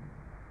done.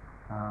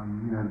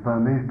 The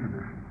Burmese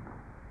tradition,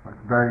 where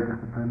it's very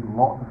disciplined,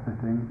 lots of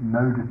sitting,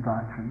 no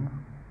distractions,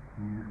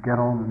 and you just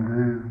get on and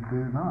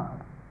do that.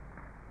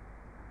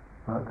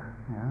 But,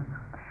 it's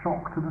a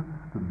shock to the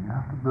system. You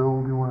have to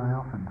build your way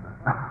up into it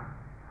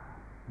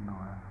in the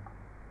West.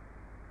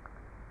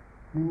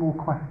 Any more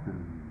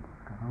questions?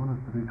 Because I want us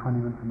to do 20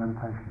 minutes of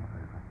meditation,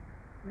 Susan.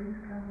 Please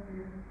can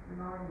you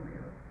remind me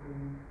of the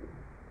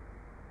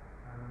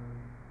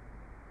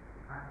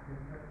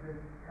practice that the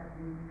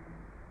technique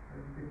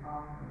of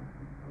Vipassana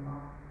and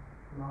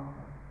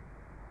Samatha?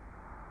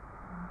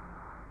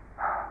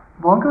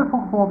 Well, I'm going to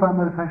talk more about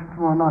meditation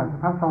tomorrow night, so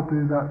perhaps I'll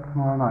do that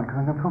tomorrow night, because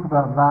I'm going to talk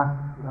about that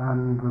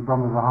and the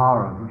Brahma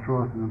Viharas, which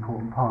are also an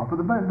important part.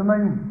 But the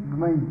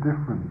main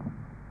difference,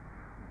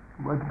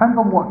 well, it depends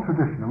on what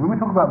tradition. And when we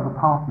talk about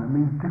Vipassana, it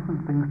means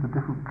different things to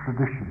different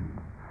traditions.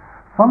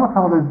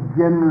 Samatha there's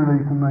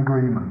generally some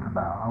agreement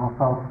about, and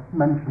I'll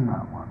mention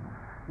that one.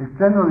 It's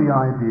generally the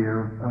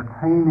idea of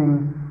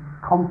attaining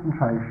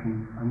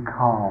concentration and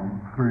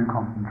calm through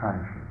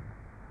concentration.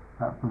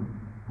 That's the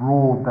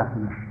broad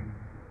definition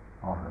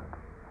of it.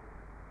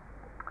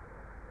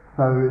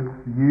 So it's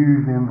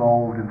usually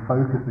involved in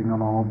focusing on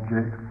an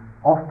object,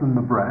 often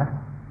the breath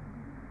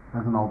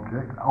as an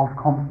object, of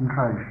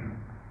concentration,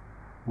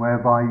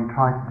 whereby you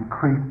try to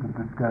decrease the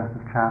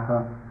discursive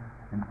chatter,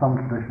 in some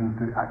traditions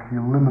to actually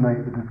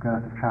eliminate the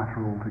discursive chatter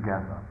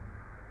altogether.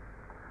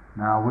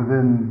 Now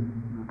within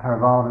the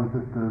Theravadan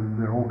system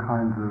there are all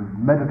kinds of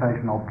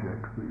meditation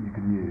objects that you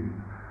can use,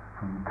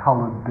 from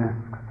coloured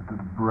discs to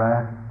the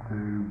breath to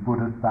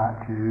Buddha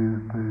statues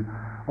to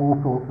all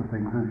sorts of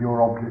things as your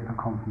object of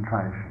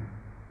concentration.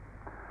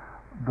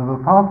 The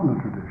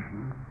Vipassana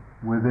traditions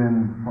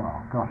within, if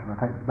I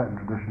take the Tibetan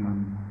tradition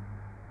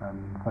and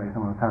say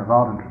some of the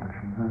Theravadan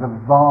traditions, there's a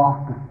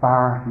vast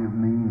disparity of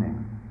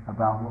meaning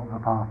about what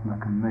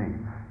Vipassana can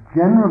mean.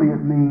 Generally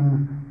it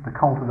means the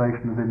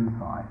cultivation of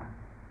insight.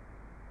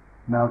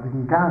 Now, as you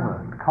can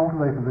gather, the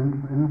cultivation of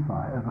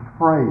insight as a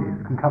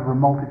phrase can cover a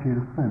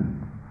multitude of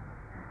sins.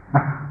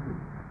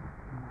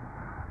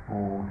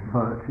 Or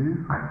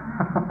virtues,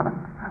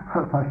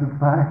 I should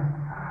say.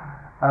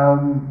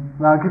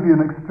 Now I'll give you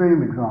an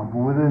extreme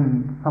example.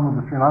 Within some of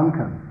the Sri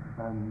Lankan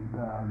and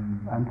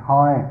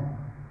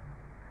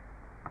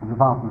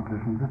anti-Vipassana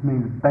traditions, this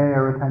means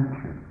bare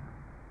attention.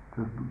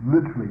 Just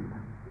literally,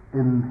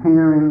 in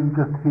hearing,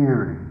 just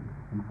hearing,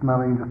 in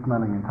smelling, just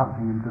smelling, in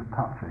touching, just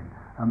touching,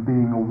 and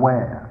being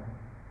aware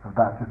of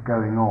that just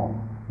going on,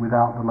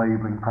 without the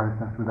labelling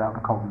process, without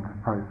the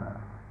cognitive process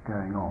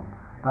going on.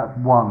 That's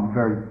one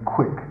very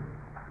quick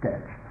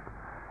sketch.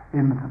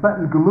 In the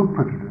Tibetan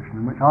Gelugpa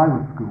tradition, in which I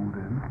was schooled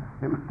in,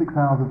 it was 6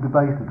 hours of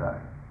debate a day.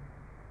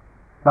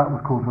 That was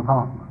called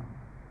Vipassana.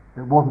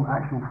 It wasn't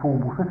actual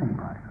formal sitting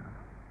practice.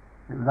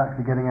 It was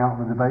actually getting out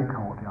of the debate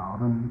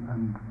courtyard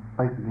and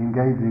basically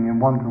engaging in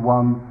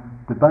one-to-one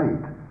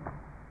debate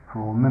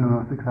for a minimum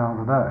of 6 hours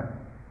a day.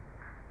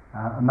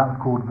 And that was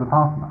called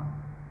Vipassana,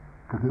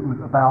 because it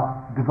was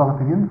about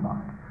developing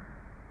insight.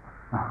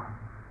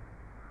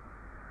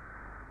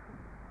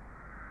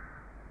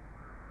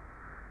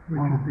 Which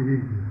is the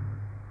easiest?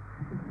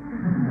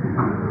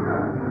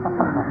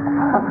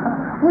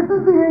 Which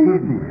is the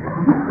easiest?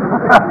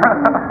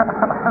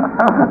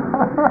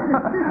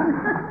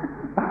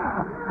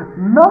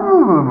 None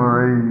of them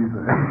are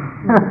easy.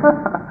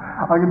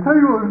 I can tell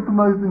you what was the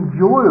most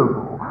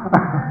enjoyable,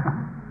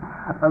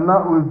 and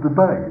that was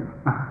debate.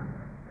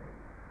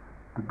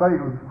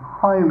 Debate was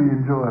highly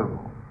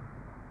enjoyable.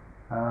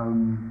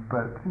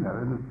 But, in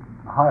the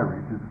high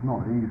reaches, it's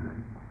not easy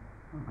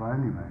by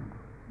any means.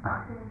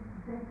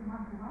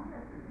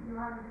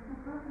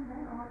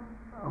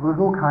 There's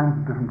all kinds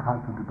of different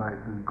types of debates.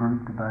 There's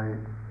group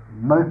debate.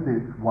 Mostly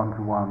it's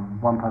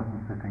one-to-one. One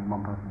person sitting,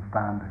 one person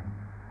standing.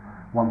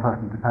 The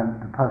person who defends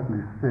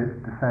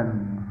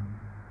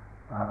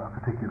a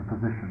particular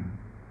position,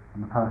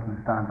 and the person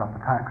who stands up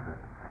attacks it.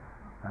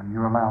 And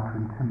you're allowed to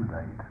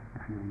intimidate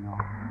if you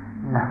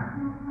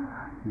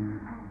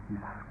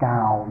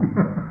scowl,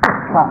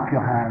 clap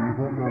your hands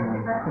at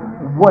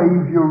them,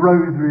 wave your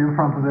rosary in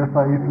front of their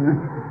faces.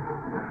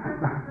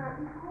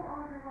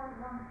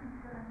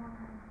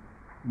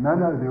 No,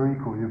 they're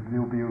equal.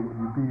 You'll be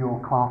your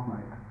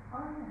classmate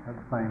at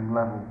the same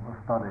level of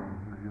study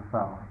as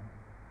yourself.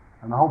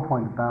 And the whole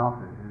point about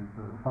it is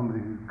that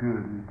somebody who's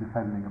good, who's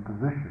defending a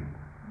position,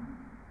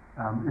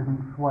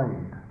 isn't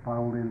swayed by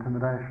all the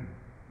intimidation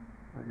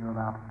that you're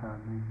allowed to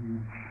do.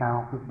 You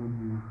shout at them,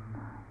 you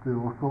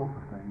do all sorts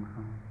of things.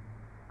 And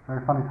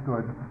very funny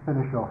story, just to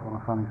finish off on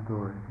a funny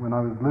story. When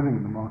I was living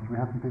in the monastery, we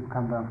had some people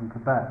come down from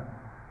Tibet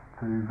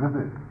to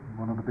visit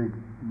one of the big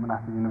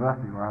monastic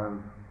universities where I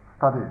was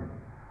studying.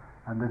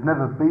 And they'd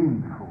never been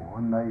before,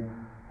 and they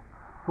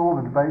saw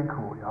the debate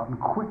courtyard and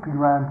quickly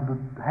ran to the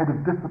head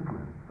of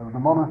discipline of the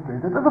monastery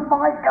and said, "There's a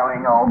fight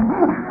going on!"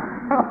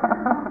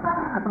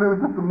 And it was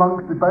just the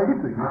monks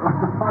debating.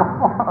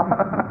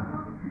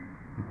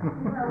 Well,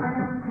 when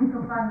I was in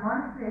Toppan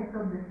Monastery, I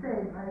saw the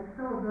same. I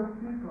saw those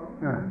people,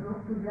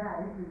 those two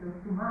guys, those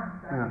two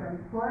monks,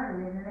 actually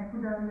quarreling, and I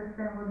couldn't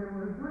understand what they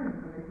were doing,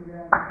 because I couldn't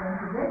understand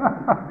the debate.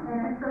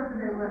 And I thought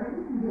they were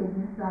engaged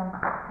in some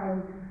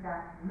heavy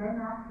discussion.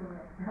 Then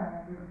afterwards,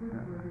 they put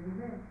for the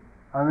debate.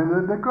 I mean,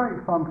 they're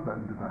great fun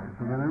Tibetan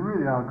debates. I mean, they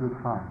really are good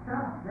fun.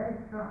 Strong, very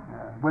strong.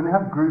 Yeah. When you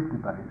have group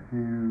debates,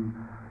 you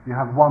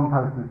have one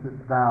person who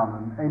sits down,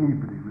 and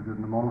anybody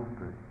within the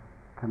monastery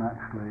can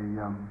actually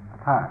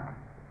attack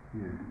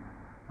you.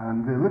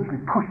 And they're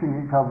literally pushing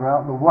each other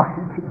out of the way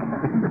to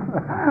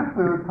get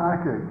they're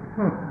attacking.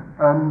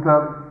 And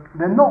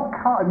they're not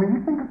kind. I mean,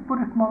 you think of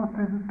Buddhist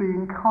monasteries as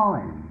being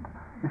kind.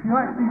 If you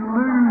actually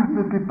lose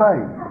the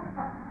debate,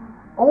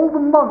 all the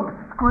monks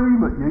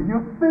scream at you,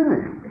 "You're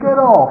finished, get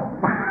off."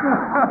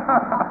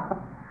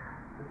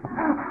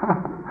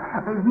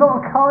 It's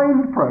not a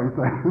kind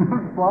process in the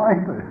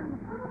slightest.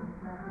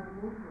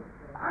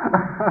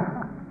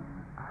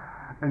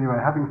 Anyway,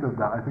 having said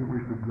that, I think we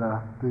should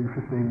do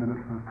 15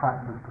 minutes of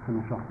practice to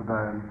finish off the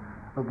day and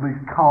at least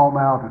calm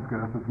our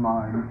discursive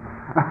minds.